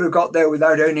 Whether they could have got there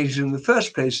without owning it in the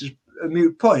first place is a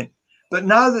moot point. But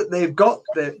now that they've got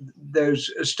those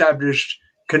established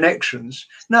connections,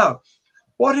 now,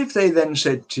 what if they then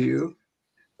said to you,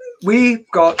 we've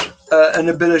got an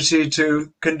ability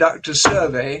to conduct a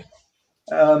survey,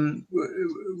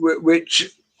 which,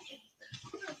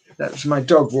 that's my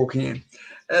dog walking in,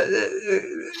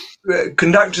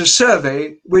 conduct a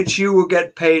survey which you will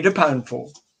get paid £1 for.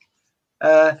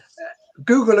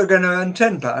 Google are going to earn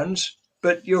 £10,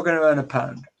 but you're going to earn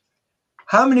 £1.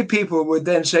 How many people would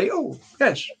then say, oh,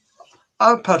 yes,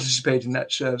 I'll participate in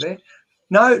that survey?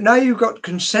 Now you've got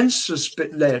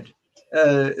consensus-led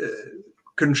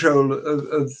control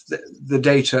of the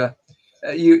data.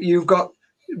 You've got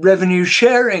revenue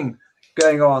sharing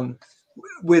going on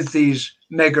with these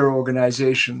mega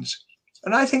organizations.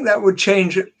 And I think that would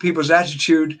change people's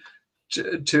attitude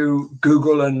to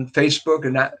Google and Facebook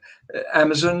and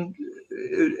Amazon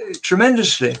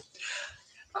tremendously.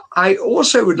 I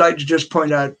also would like to just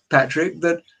point out, Patrick,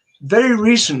 that very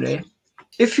recently,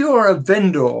 if you're a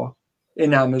vendor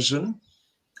in Amazon,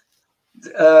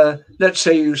 let's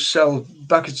say you sell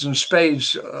buckets and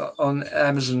spades on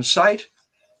Amazon site,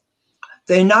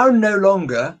 they now no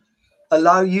longer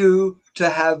allow you to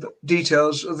have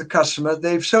details of the customer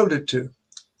they've sold it to.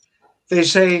 They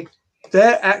say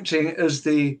they're acting as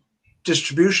the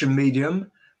distribution medium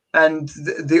and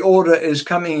the order is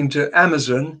coming into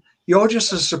Amazon, you're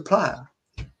just a supplier.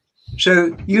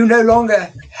 So you no longer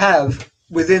have,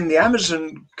 within the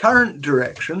Amazon current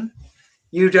direction,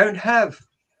 you don't have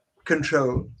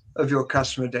control of your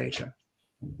customer data.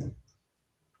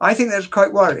 I think that's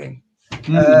quite worrying.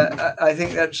 I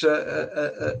think that's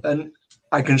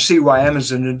I can see why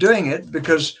Amazon are doing it,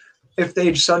 because if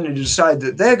they suddenly decide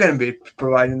that they're going to be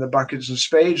providing the buckets and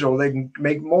spades, or they can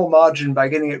make more margin by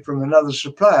getting it from another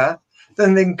supplier,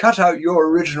 then they can cut out your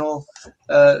original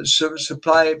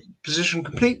supply position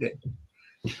completely.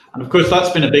 And of course, that's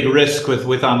been a big risk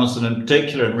with Amazon in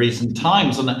particular in recent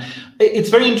times. And it's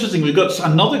very interesting. We've got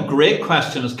another great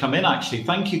question has come in, actually.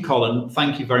 Thank you, Colin.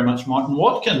 Thank you very much, Martin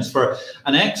Watkins, for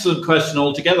an excellent question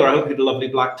altogether. I hope you had a lovely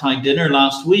black tie dinner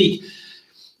last week.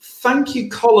 Thank you,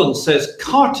 Colin, says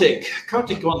Kartik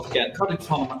once again, Kartik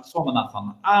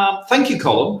Swaminathan. Thank you,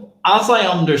 Colin. As I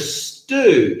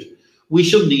understood, we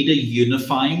shall need a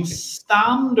unifying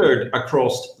standard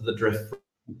across the drift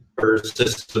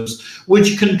systems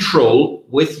which control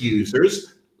with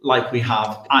users, like we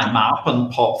have IMAP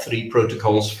and POP3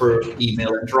 protocols for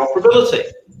email interoperability.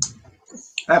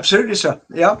 Absolutely, sir.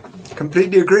 Yeah,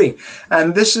 completely agree.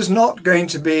 And this is not going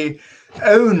to be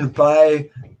owned by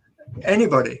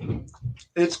anybody.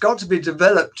 It's got to be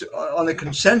developed on a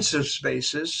consensus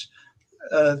basis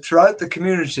throughout the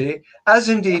community, as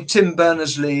indeed Tim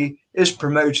Berners-Lee is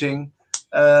promoting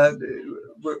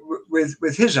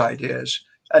with his ideas.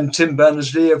 And Tim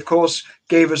Berners-Lee, of course,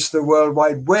 gave us the World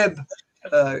Wide Web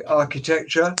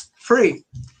architecture free.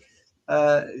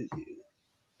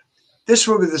 This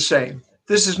will be the same.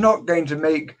 This is not going to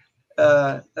make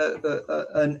a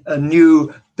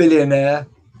new billionaire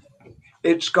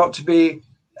it's got to be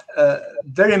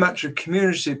very much a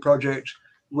community project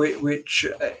which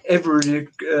everybody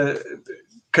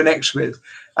connects with.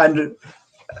 And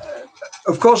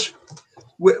of course,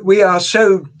 we are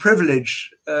so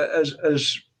privileged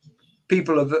as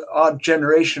people of our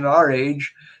generation, our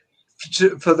age,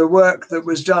 for the work that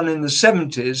was done in the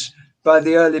 70s by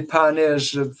the early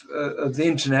pioneers of the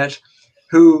internet,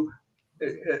 who,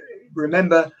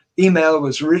 remember, email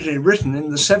was originally written in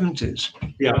the 70s.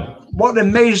 Yeah. What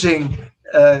amazing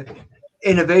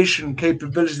innovation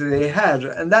capability they had.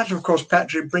 And that, of course,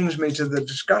 Patrick, brings me to the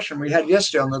discussion we had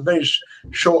yesterday on the very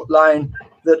short line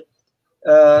that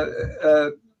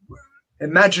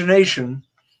imagination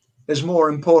is more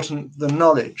important than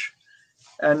knowledge.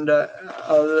 And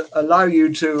I'll allow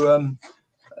you to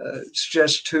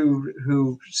suggest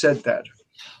who said that.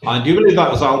 I do believe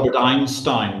that was Albert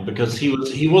Einstein, because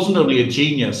he wasn't only a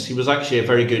genius, he was actually a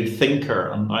very good thinker.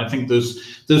 And I think those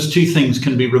two things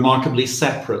can be remarkably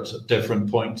separate at different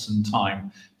points in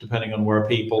time, depending on where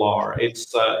people are.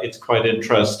 It's quite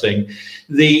interesting.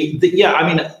 Yeah,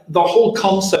 I mean, the whole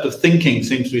concept of thinking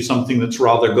seems to be something that's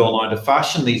rather gone out of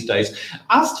fashion these days,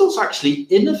 as does actually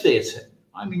innovating.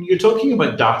 I mean, you're talking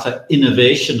about data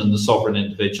innovation and the sovereign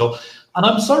individual. And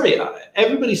I'm sorry,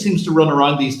 everybody seems to run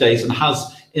around these days and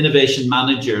has innovation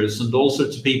managers and all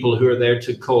sorts of people who are there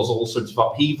to cause all sorts of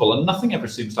upheaval, and nothing ever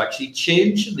seems to actually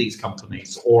change in these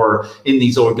companies or in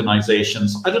these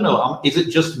organizations. I don't know, is it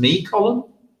just me, Colin?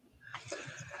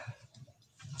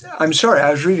 I'm sorry,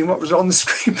 I was reading what was on the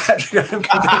screen, Patrick.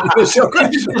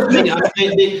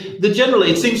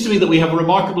 Generally, it seems to me that we have a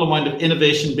remarkable amount of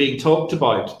innovation being talked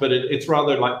about, but it's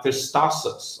rather like there's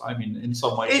stasis, I mean, in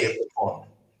some way, shape or form.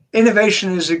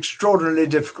 Innovation is extraordinarily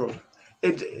difficult.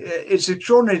 It's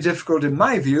extraordinarily difficult, in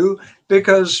my view,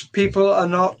 because people are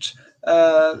not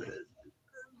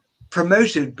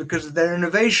promoted because of their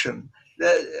innovation.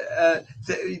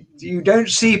 You don't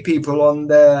see people on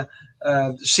their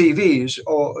CVs,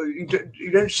 or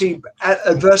you don't see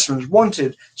advertisements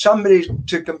wanted. Somebody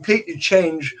to completely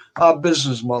change our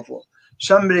business model,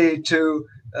 somebody to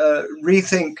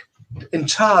rethink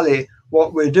entirely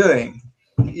what we're doing.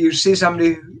 You see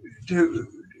somebody who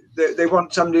they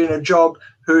want somebody in a job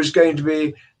who's going to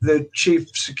be the chief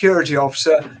security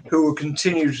officer, who will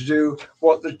continue to do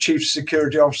what the chief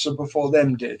security officer before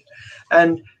them did.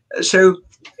 And so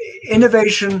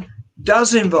innovation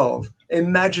does involve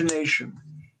imagination.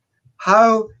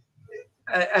 How,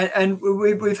 and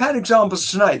we've had examples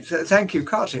tonight. Thank you,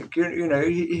 Kartik. You know,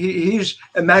 he's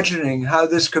imagining how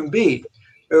this can be.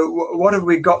 What have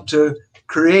we got to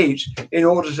create in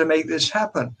order to make this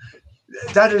happen?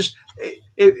 That is,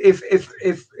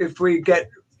 if we get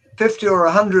 50 or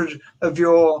 100 of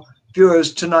your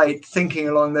viewers tonight thinking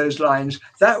along those lines,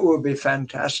 that will be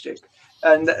fantastic,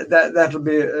 and that'll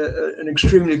be an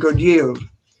extremely good yield.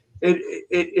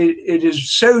 It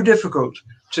is so difficult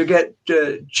to get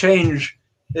change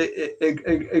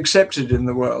accepted in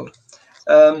the world.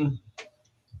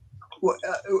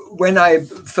 When I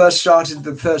first started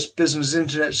the first business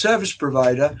internet service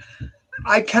provider,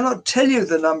 I cannot tell you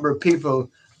the number of people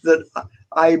that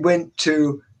I went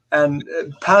to and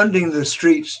pounding the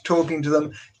streets, talking to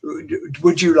them,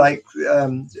 would you like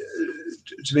to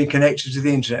be connected to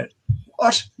the internet?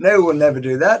 What? No, we'll never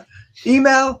do that.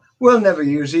 Email? We'll never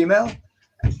use email.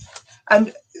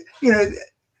 And, you know,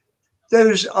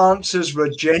 those answers were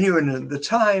genuine at the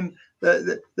time.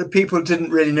 The people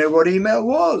didn't really know what email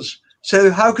was.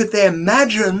 So how could they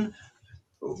imagine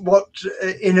what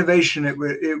innovation it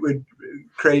would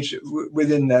create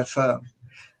within their firm?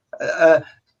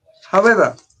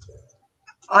 However,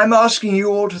 I'm asking you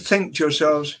all to think to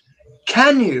yourselves,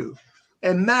 can you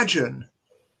imagine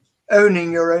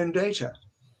owning your own data?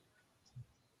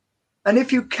 And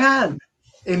if you can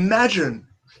imagine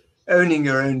owning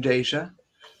your own data,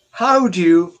 how do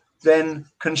you then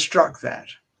construct that?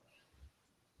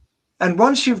 And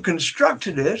once you've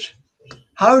constructed it,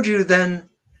 how do you then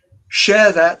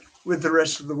share that with the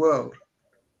rest of the world?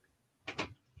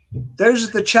 Those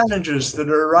are the challenges that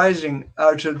are arising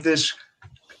out of this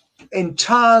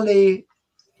entirely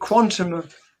quantum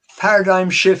paradigm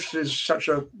shift. Is such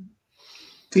a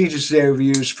tediously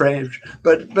overused phrase,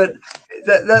 but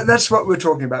that's what we're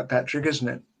talking about, Patrick, isn't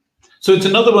it? So it's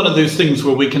another one of those things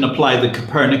where we can apply the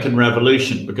Copernican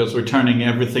revolution, because we're turning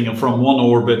everything from one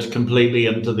orbit completely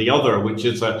into the other, which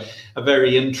is a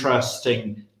very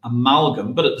interesting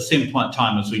amalgam. But at the same point in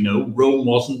time, as we know, Rome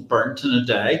wasn't burnt in a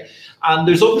day. And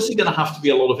there's obviously going to have to be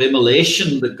a lot of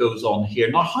immolation that goes on here.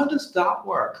 Now, how does that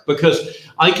work? Because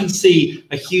I can see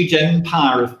a huge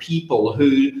empire of people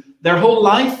who their whole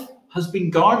life has been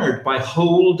garnered by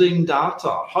holding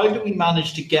data. How do we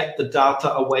manage to get the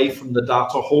data away from the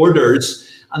data hoarders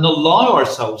and allow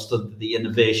ourselves the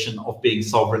innovation of being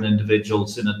sovereign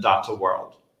individuals in a data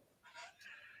world?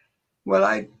 Well,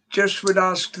 I just would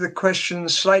ask the question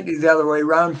slightly the other way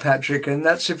around, Patrick, and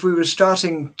that's if we were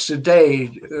starting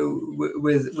today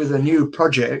with a new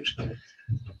project,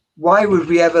 why would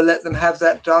we ever let them have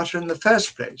that data in the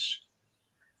first place?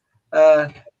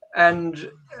 And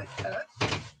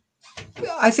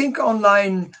I think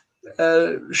online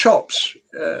shops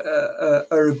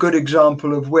are a good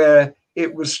example of where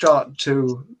it will start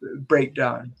to break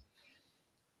down.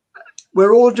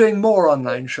 We're all doing more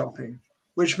online shopping,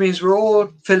 which means we're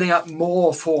all filling up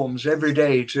more forms every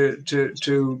day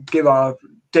to give our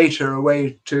data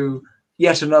away to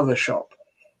yet another shop.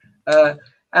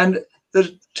 And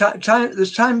there's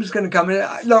time is going to come.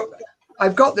 Look,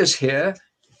 I've got this here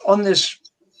on this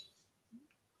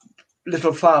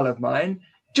little file of mine.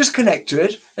 Just connect to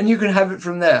it, and you can have it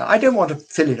from there. I don't want to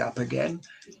fill it up again.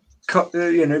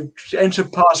 Enter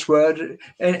password,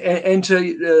 enter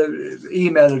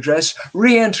email address,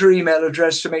 re-enter email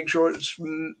address to make sure it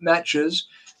matches,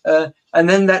 and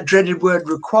then that dreaded word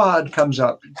required comes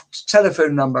up.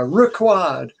 Telephone number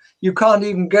required. You can't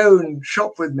even go and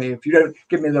shop with me if you don't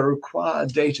give me the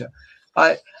required data.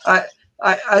 I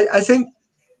think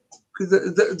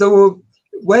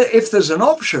if there's an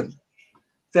option,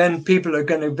 then people are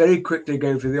going to very quickly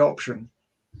go for the option.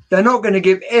 They're not going to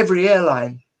give every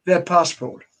airline their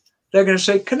passport. They're going to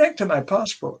say, connect to my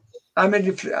passport. I mean,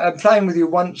 if I'm flying with you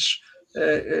once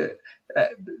to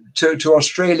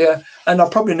Australia, and I'll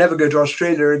probably never go to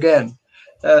Australia again.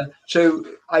 So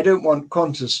I don't want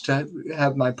Qantas to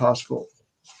have my passport.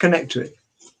 Connect to it,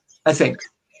 I think.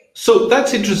 So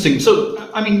that's interesting. So,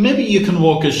 I mean, maybe you can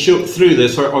walk us through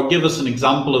this or give us an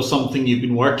example of something you've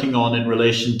been working on in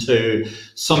relation to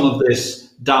some of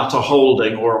this data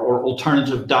holding or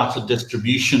alternative data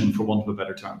distribution, for want of a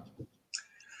better term.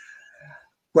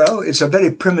 Well, it's a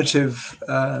very primitive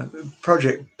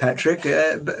project, Patrick,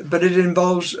 but it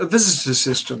involves a visitor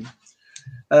system.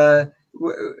 And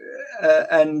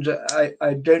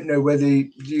I don't know whether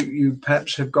you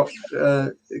perhaps have got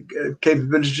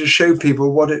capability to show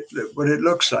people what it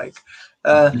looks like.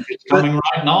 It's coming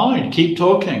right now. Keep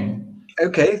talking.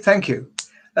 Okay, thank you.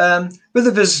 With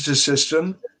a visitor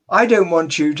system, I don't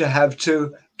want you to have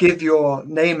to give your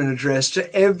name and address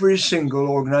to every single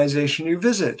organization you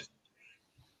visit.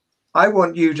 I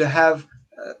want you to have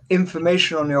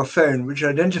information on your phone which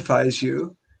identifies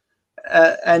you.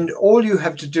 And all you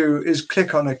have to do is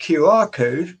click on a QR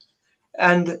code,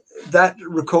 and that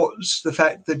records the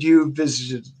fact that you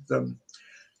visited them.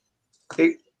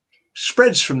 It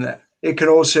spreads from there. It can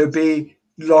also be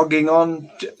logging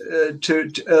on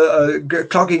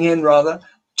clogging in rather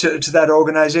to that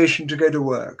organization to go to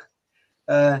work.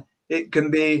 It can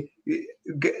be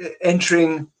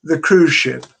entering the cruise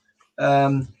ship.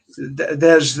 There's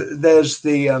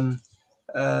the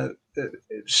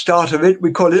start of it.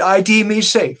 We call it ID Me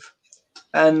Safe,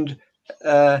 and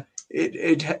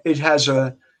it has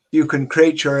you can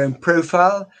create your own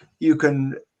profile. You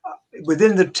can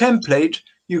within the template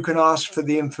you can ask for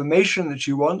the information that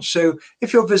you want. So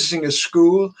if you're visiting a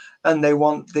school and they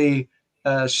want the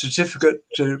certificate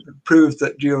to prove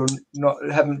that you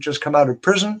haven't just come out of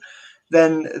prison,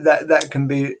 then that can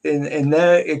be in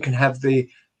there. It can have the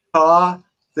car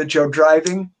that you're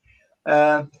driving,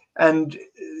 and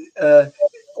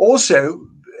also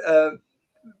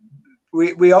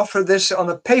we offer this on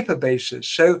a paper basis.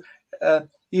 So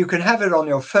you can have it on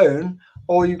your phone,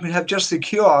 or you can have just the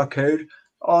QR code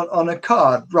on a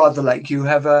card, rather like you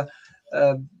have a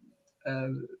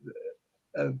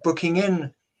booking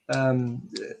in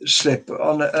slip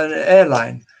on an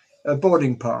airline, a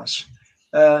boarding pass.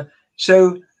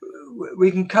 So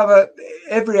we can cover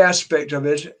every aspect of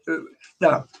it.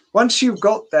 Now, once you've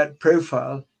got that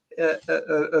profile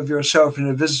of yourself in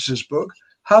a visitor's book,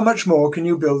 how much more can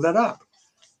you build that up?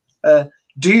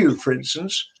 Do you, for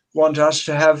instance, want us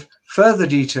to have further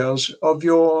details of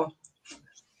your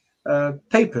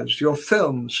papers, your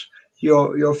films,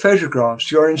 your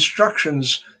photographs, your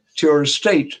instructions to your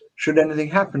estate should anything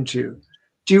happen to you?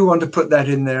 Do you want to put that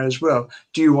in there as well?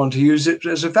 Do you want to use it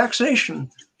as a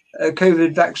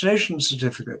COVID vaccination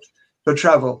certificate for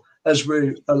travel, as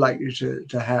we are likely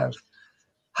to have?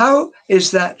 How is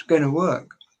that going to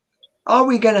work? Are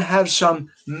we going to have some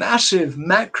massive,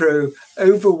 macro,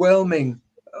 overwhelming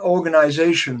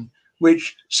organization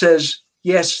which says,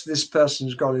 yes, this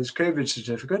person's got his COVID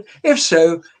certificate? If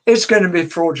so, it's going to be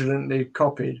fraudulently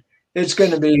copied. It's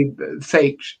going to be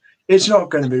faked. It's not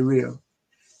going to be real.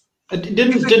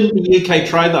 Didn't the UK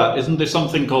try that? Isn't there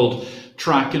something called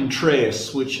track and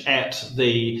trace, which ate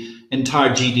the entire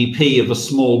GDP of a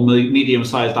small,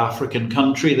 medium-sized African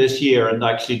country this year and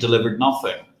actually delivered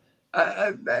nothing?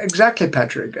 Exactly,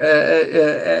 Patrick.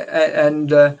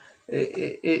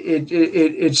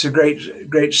 It's a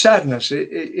great sadness.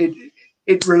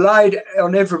 It relied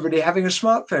on everybody having a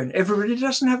smartphone. Everybody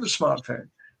doesn't have a smartphone,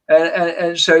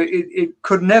 and so it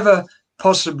could never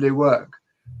possibly work.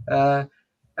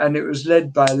 And it was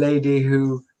led by a lady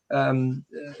who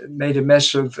made a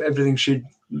mess of everything she'd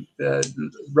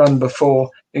run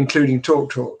before, including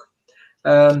TalkTalk.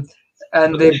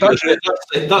 And the budget.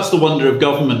 That's the wonder of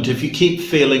government. If you keep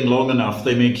failing long enough,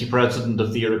 they make you president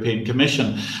of the European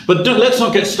Commission. But let's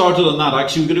not get started on that.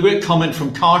 Actually, we've got a great comment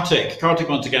from Kartik. Kartik,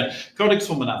 once again. Kartik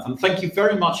Swaminathan, thank you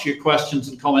very much for your questions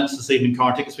and comments this evening,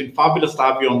 Kartik. It's been fabulous to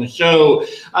have you on the show.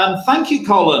 And thank you,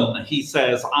 Colin. He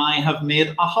says, I have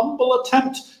made a humble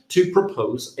attempt to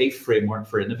propose a framework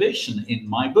for innovation in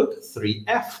my book,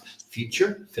 3F,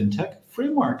 Future FinTech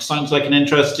Framework. Sounds like an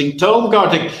interesting tome,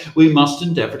 Kartik. We must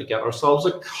endeavour to get ourselves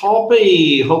a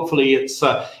copy. Hopefully it's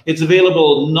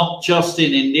available not just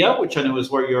in India, which I know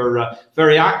is where you're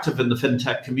very active in the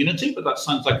fintech community, but that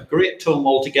sounds like a great tome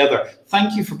altogether.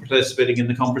 Thank you for participating in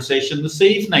the conversation this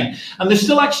evening. And there's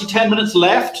still actually 10 minutes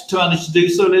left to manage to do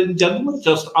so, ladies and gentlemen,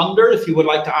 just under, if you would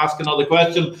like to ask another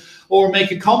question or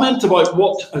make a comment about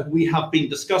what we have been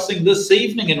discussing this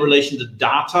evening in relation to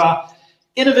data,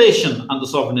 innovation and the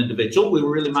sovereign individual. We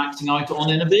were really maxing out on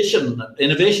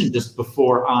innovation just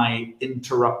before I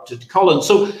interrupted Colin.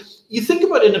 So you think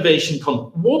about innovation,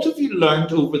 Colin, what have you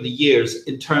learned over the years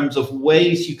in terms of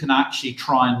ways you can actually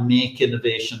try and make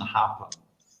innovation happen?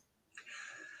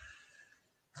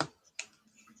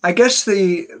 I guess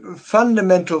the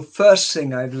fundamental first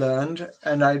thing I've learned,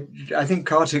 and I think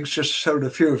Kartik's just sold a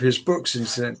few of his books,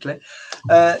 incidentally.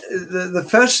 The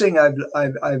first thing I've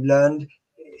learned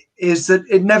is that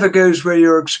it never goes where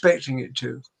you're expecting it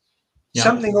to. Yeah.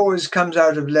 Something always comes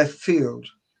out of left field.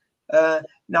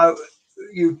 Now,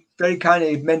 you very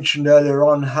kindly mentioned earlier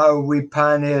on how we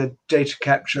pioneered data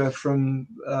capture from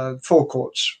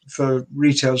forecourts for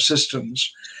retail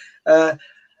systems. I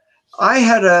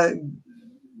had a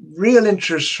real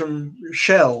interest from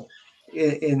Shell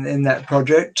in that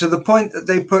project, to the point that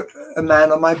they put a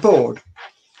man on my board.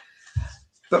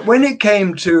 But when it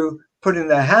came to putting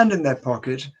their hand in their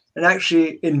pocket and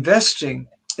actually investing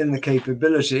in the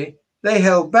capability, they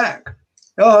held back.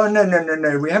 Oh, no,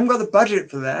 we haven't got the budget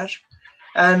for that.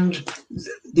 And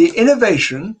the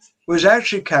innovation was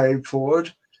actually carried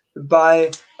forward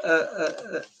by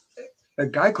a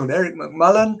guy called Eric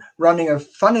McMullen running a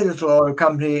funny little oil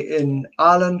company in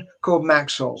Ireland called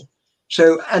Maxol.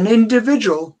 So an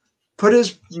individual put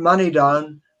his money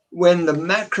down when the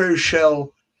macro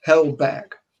shell held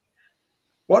back.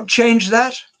 What changed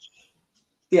that?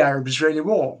 The Arab-Israeli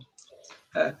War.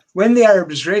 When the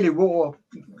Arab-Israeli War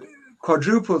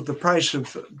quadrupled the price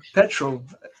of petrol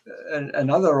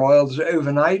and other oils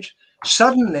overnight,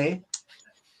 suddenly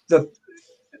the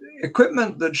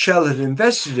equipment that Shell had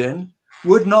invested in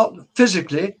would not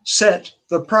physically set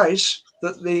the price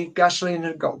that the gasoline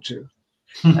had got to.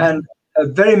 And a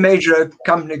very major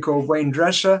company called Wayne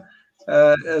Dresser,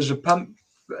 as a pump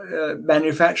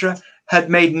manufacturer, had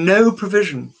made no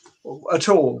provision at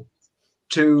all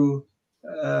to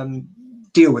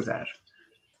deal with that.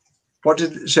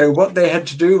 So what they had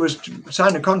to do was to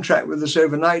sign a contract with us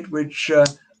overnight, which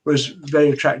was very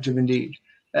attractive indeed,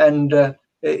 and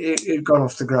it got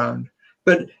off the ground.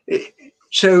 But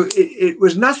it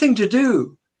was nothing to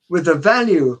do with the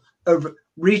value of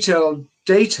retail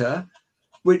data,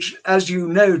 which, as you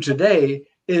know today,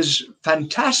 is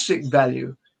fantastic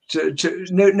value.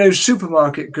 No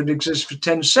supermarket could exist for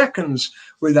 10 seconds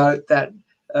without that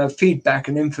feedback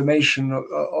and information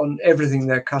on everything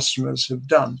their customers have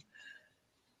done.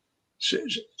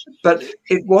 But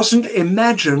it wasn't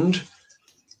imagined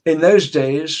in those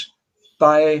days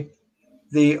by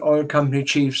the oil company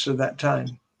chiefs of that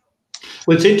time.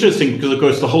 Well, it's interesting because, of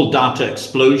course, the whole data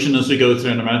explosion as we go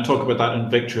through, and I'm going to talk about that in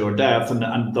Victory or Death,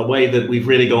 and the way that we've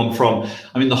really gone from,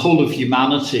 I mean, the whole of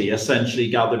humanity essentially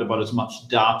gathered about as much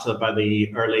data by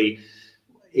the early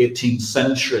 18th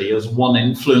century as one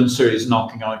influencer is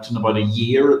knocking out in about a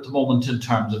year at the moment in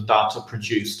terms of data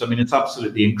produced. I mean, it's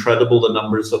absolutely incredible, the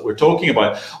numbers that we're talking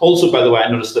about. Also, by the way, I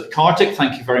noticed that Kartik,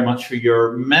 thank you very much for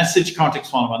your message, Kartik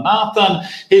Swaminathan.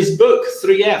 His book,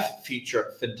 3F,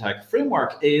 Future FinTech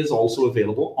Framework, is also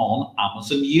available on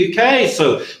Amazon UK.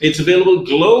 So it's available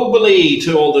globally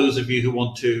to all those of you who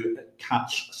want to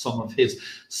catch some of his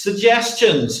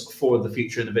suggestions for the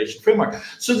Future Innovation Framework.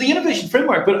 So the Innovation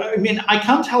Framework, but I mean, I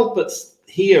can't help but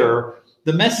here,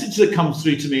 the message that comes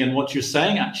through to me and what you're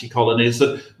saying actually, Colin, is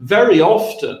that very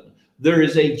often there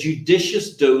is a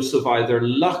judicious dose of either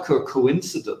luck or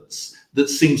coincidence that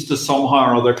seems to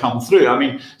somehow or other come through. I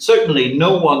mean, certainly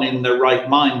no one in their right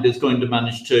mind is going to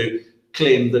manage to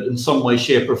claim that in some way,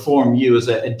 shape or form, you as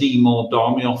a demobbed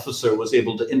army officer was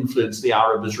able to influence the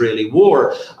Arab-Israeli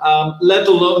war, let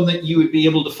alone that you would be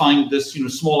able to find this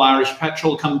small Irish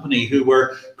petrol company who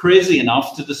were crazy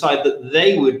enough to decide that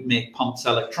they would make pumps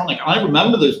electronic. And I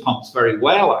remember those pumps very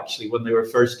well, actually, when they were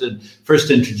first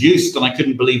introduced, and I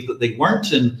couldn't believe that they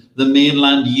weren't in the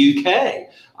mainland UK.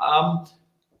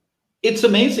 It's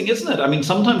amazing, isn't it? I mean,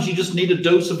 sometimes you just need a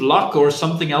dose of luck or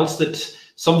something else, that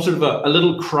some sort of a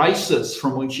little crisis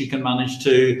from which you can manage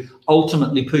to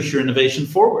ultimately push your innovation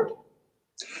forward.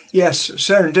 Yes,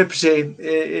 serendipity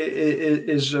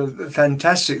is a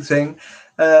fantastic thing.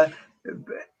 But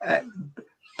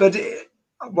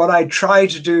what I try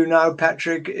to do now,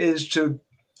 Patrick, is to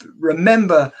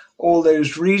remember all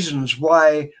those reasons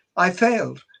why I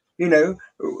failed.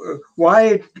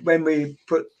 Why, when we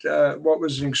put what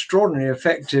was an extraordinarily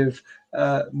effective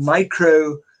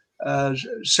micro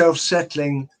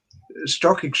self-settling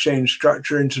stock exchange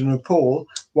structure into Nepal,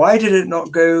 why did it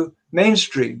not go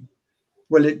mainstream?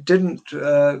 Well, it didn't,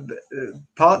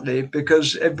 partly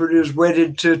because everybody was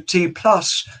wedded to T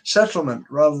plus settlement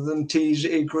rather than T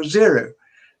equals 0.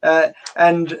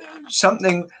 And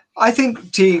something, I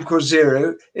think T equals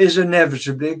 0 is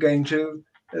inevitably going to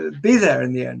be there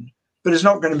in the end, but it's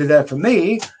not going to be there for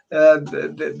me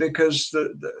because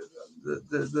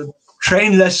the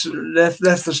train left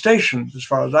the station, as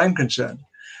far as I'm concerned.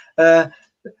 On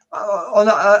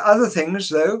other things,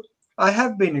 though, I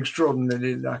have been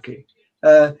extraordinarily lucky.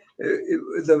 The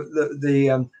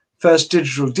first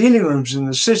digital dealing rooms in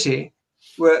the city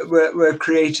were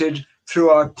created through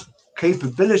our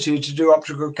capability to do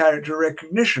optical character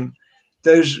recognition.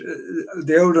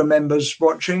 The older members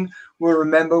watching will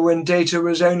remember when data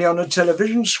was only on a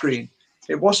television screen.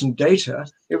 It wasn't data,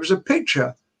 it was a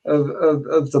picture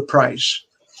of the price.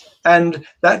 And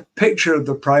that picture of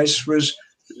the price was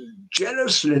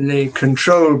jealously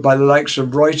controlled by the likes of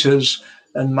Reuters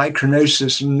and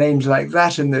Micronosis and names like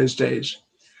that in those days.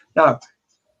 Now,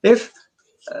 if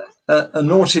a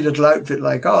naughty little outfit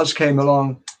like ours came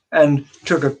along and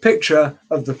took a picture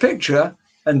of the picture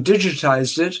and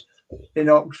digitized it in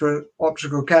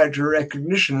optical character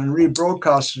recognition and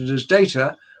rebroadcasted it as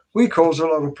data, we caused a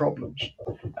lot of problems.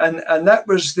 And that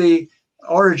was the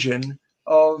origin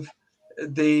of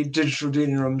the digital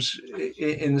dealing rooms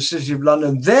in the City of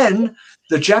London. Then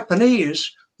the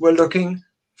Japanese were looking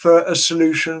for a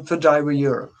solution for Daiwa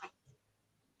Europe.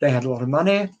 They had a lot of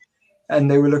money and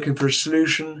they were looking for a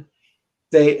solution.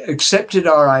 They accepted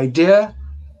our idea,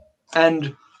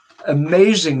 and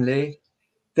amazingly,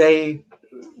 they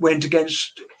went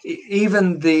against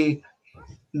even the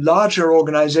larger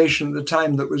organization at the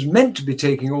time that was meant to be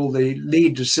taking all the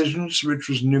lead decisions, which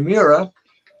was Nomura.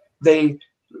 They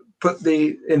put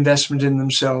the investment in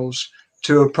themselves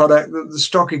to a product that the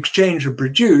stock exchange had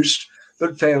produced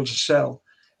but failed to sell.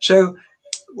 So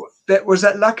was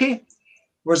that lucky?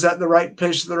 Was that the right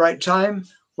place at the right time?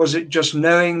 Was it just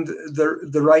knowing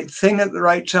the right thing at the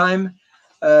right time?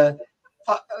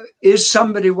 Is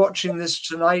somebody watching this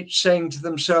tonight saying to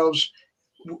themselves,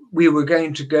 we were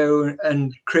going to go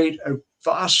and create a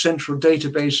vast central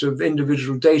database of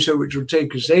individual data, which will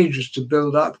take us ages to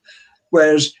build up.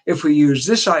 Whereas if we use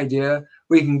this idea,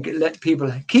 we can let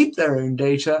people keep their own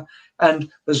data.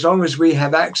 And as long as we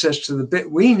have access to the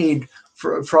bit we need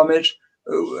from it,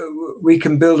 we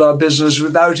can build our business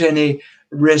without any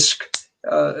risk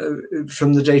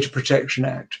from the Data Protection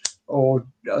Act or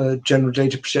General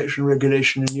Data Protection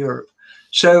Regulation in Europe.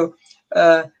 So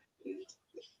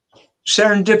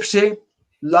serendipity,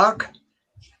 luck,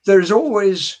 there's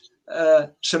always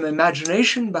some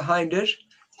imagination behind it,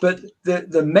 but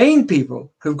the main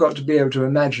people who've got to be able to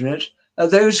imagine it are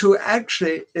those who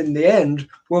actually, in the end,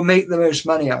 will make the most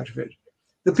money out of it.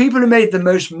 The people who made the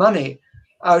most money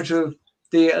out of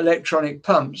the electronic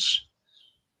pumps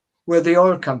were the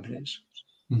oil companies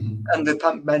and the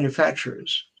pump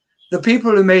manufacturers. The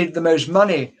people who made the most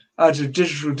money out of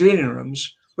digital dealing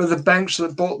rooms were the banks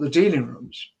that bought the dealing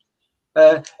rooms.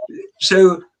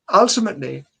 So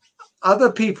ultimately,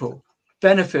 other people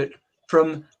benefit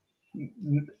from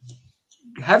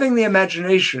having the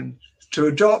imagination to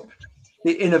adopt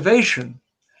the innovation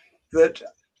that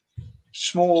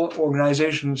small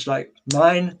organizations like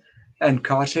mine and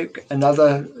Kartik and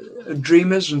other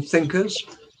dreamers and thinkers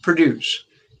produce.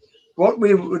 What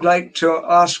we would like to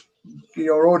ask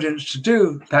your audience to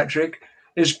do, Patrick,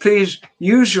 is please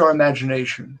use your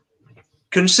imagination.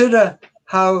 Consider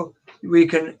how we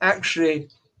can actually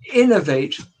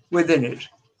innovate within it.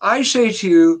 I say to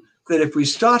you that if we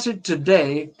started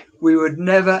today, we would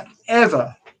never,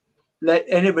 ever let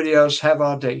anybody else have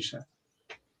our data.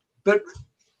 But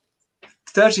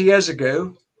 30 years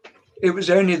ago, it was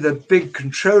only the big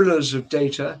controllers of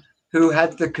data who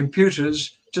had the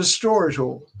computers to store it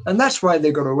all. And that's why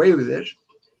they got away with it.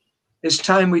 It's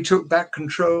time we took back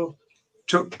control,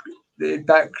 took it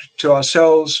back to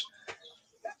ourselves,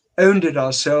 owned it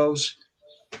ourselves,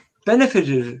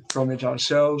 benefited from it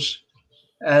ourselves,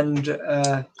 and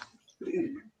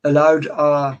allowed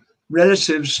our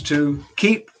relatives to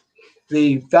keep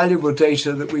the valuable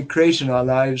data that we create in our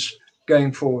lives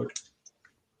going forward.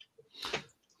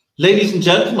 Ladies and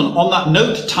gentlemen, on that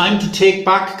note, time to take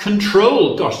back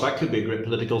control. Gosh, that could be a great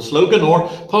political slogan, or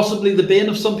possibly the bane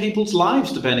of some people's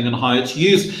lives, depending on how it's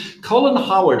used. Colin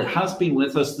Howard has been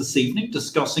with us this evening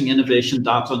discussing innovation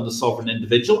data and the sovereign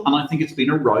individual, and I think it's been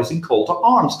a rousing call to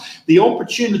arms. The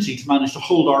opportunity to manage to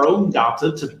hold our own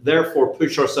data, to therefore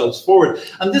push ourselves forward.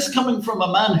 And this coming from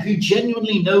a man who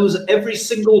genuinely knows every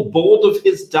single baud of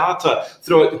his data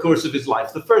throughout the course of his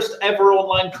life. The first ever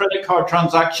online credit card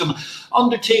transaction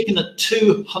undertaken at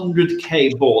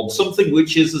 200k baud, something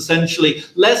which is essentially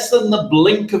less than the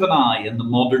blink of an eye in the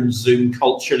modern Zoom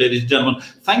culture, ladies and gentlemen.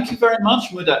 Thank you very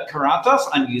much, Mudat Karatas,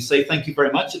 and you say thank you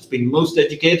very much. It's been most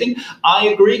educating. I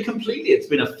agree completely. It's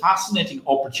been a fascinating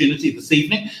opportunity this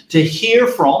evening to hear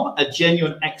from a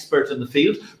genuine expert in the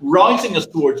field, rousing us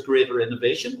towards greater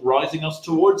innovation, rousing us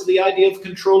towards the idea of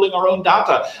controlling our own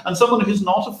data, and someone who's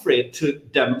not afraid to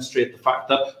demonstrate the fact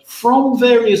that from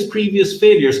various previous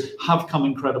failures have come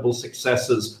incredible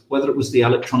successes, whether it was the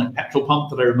electronic petrol pump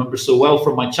that I remember so well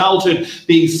from my childhood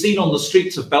being seen on the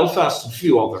streets of Belfast and a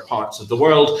few other parts of the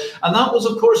world. And that was,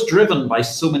 of course, driven by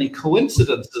so many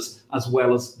coincidences as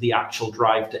well as the actual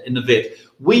drive to innovate.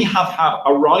 We have had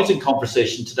a rousing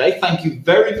conversation today. Thank you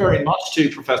very, very much to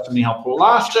Professor Michał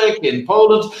Polaszczyk in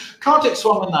Poland, Kartik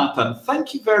Swaminathan.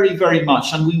 Thank you very, very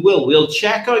much. And we'll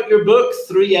check out your book,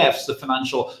 3Fs, The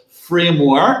Financial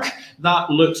Framework.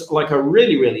 That looks like a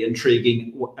really, really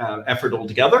intriguing effort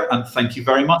altogether. And thank you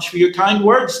very much for your kind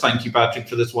words. Thank you, Patrick,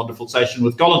 for this wonderful session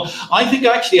with Colin. I think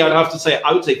actually I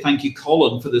would say thank you,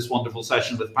 Colin, for this wonderful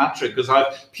session with Patrick, because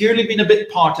I've purely been a bit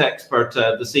part expert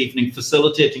this evening,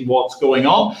 facilitating what's going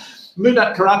on.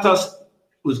 Mudat Karatas,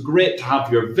 it was great to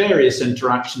have your various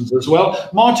interactions as well.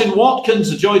 Martin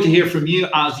Watkins, a joy to hear from you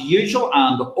as usual,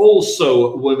 and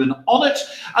also Women on It.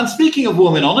 And speaking of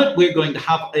Women on It, we're going to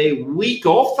have a week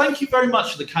off. Thank you very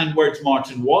much for the kind words,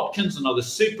 Martin Watkins, another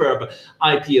superb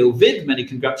IPO-VID. Many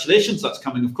congratulations. That's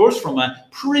coming, of course, from a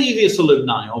previous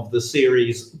alumni of the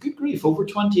series. Good grief, over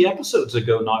 20 episodes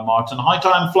ago now, Martin. How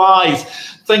time flies.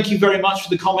 Thank you very much for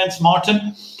the comments,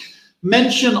 Martin.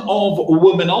 Mention of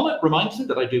Women on It reminds me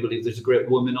that I do believe there's a great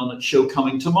Women on It show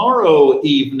coming tomorrow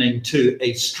evening to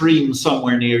a stream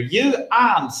somewhere near you.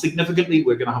 And significantly,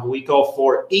 we're going to have a week off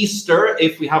for Easter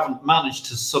if we haven't managed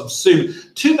to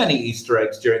subsume too many Easter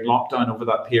eggs during lockdown over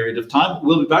that period of time.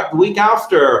 We'll be back the week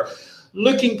after,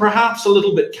 looking perhaps a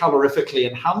little bit calorifically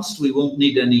enhanced. We won't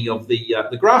need any of the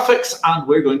graphics, and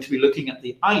we're going to be looking at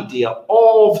the idea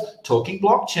of talking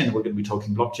blockchain. We're going to be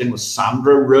talking blockchain with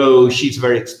Sandra Rowe. She's a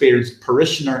very experienced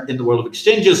parishioner in the world of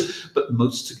exchanges, but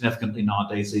most significantly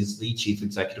nowadays is the chief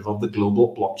executive of the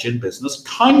Global Blockchain Business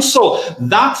Council.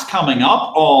 That's coming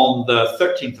up on the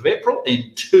 13th of April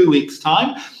in 2 weeks'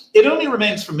 time. It only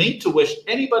remains for me to wish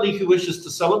anybody who wishes to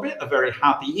celebrate a very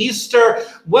happy Easter,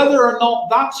 whether or not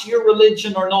that's your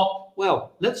religion or not.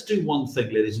 Well, let's do one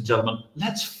thing, ladies and gentlemen.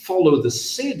 Let's follow the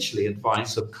sagely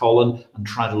advice of Colin and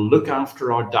try to look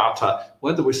after our data,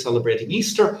 whether we're celebrating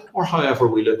Easter or however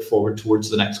we look forward towards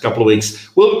the next couple of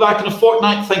weeks. We'll be back in a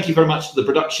fortnight. Thank you very much to the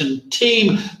production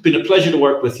team. Been a pleasure to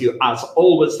work with you as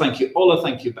always. Thank you, Ola.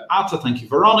 Thank you, Beata. Thank you,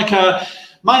 Veronica.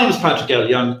 My name is Patrick L.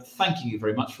 Young. Thank you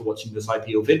very much for watching this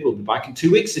IPO-VID. We'll be back in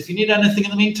 2 weeks. If you need anything in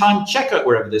the meantime, check out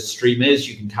wherever this stream is.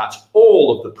 You can catch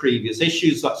all of the previous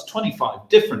issues. That's 25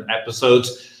 different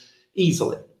episodes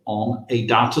easily on a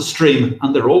data stream.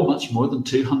 And they're all much more than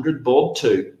 200 baud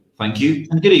too. Thank you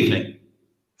and good evening.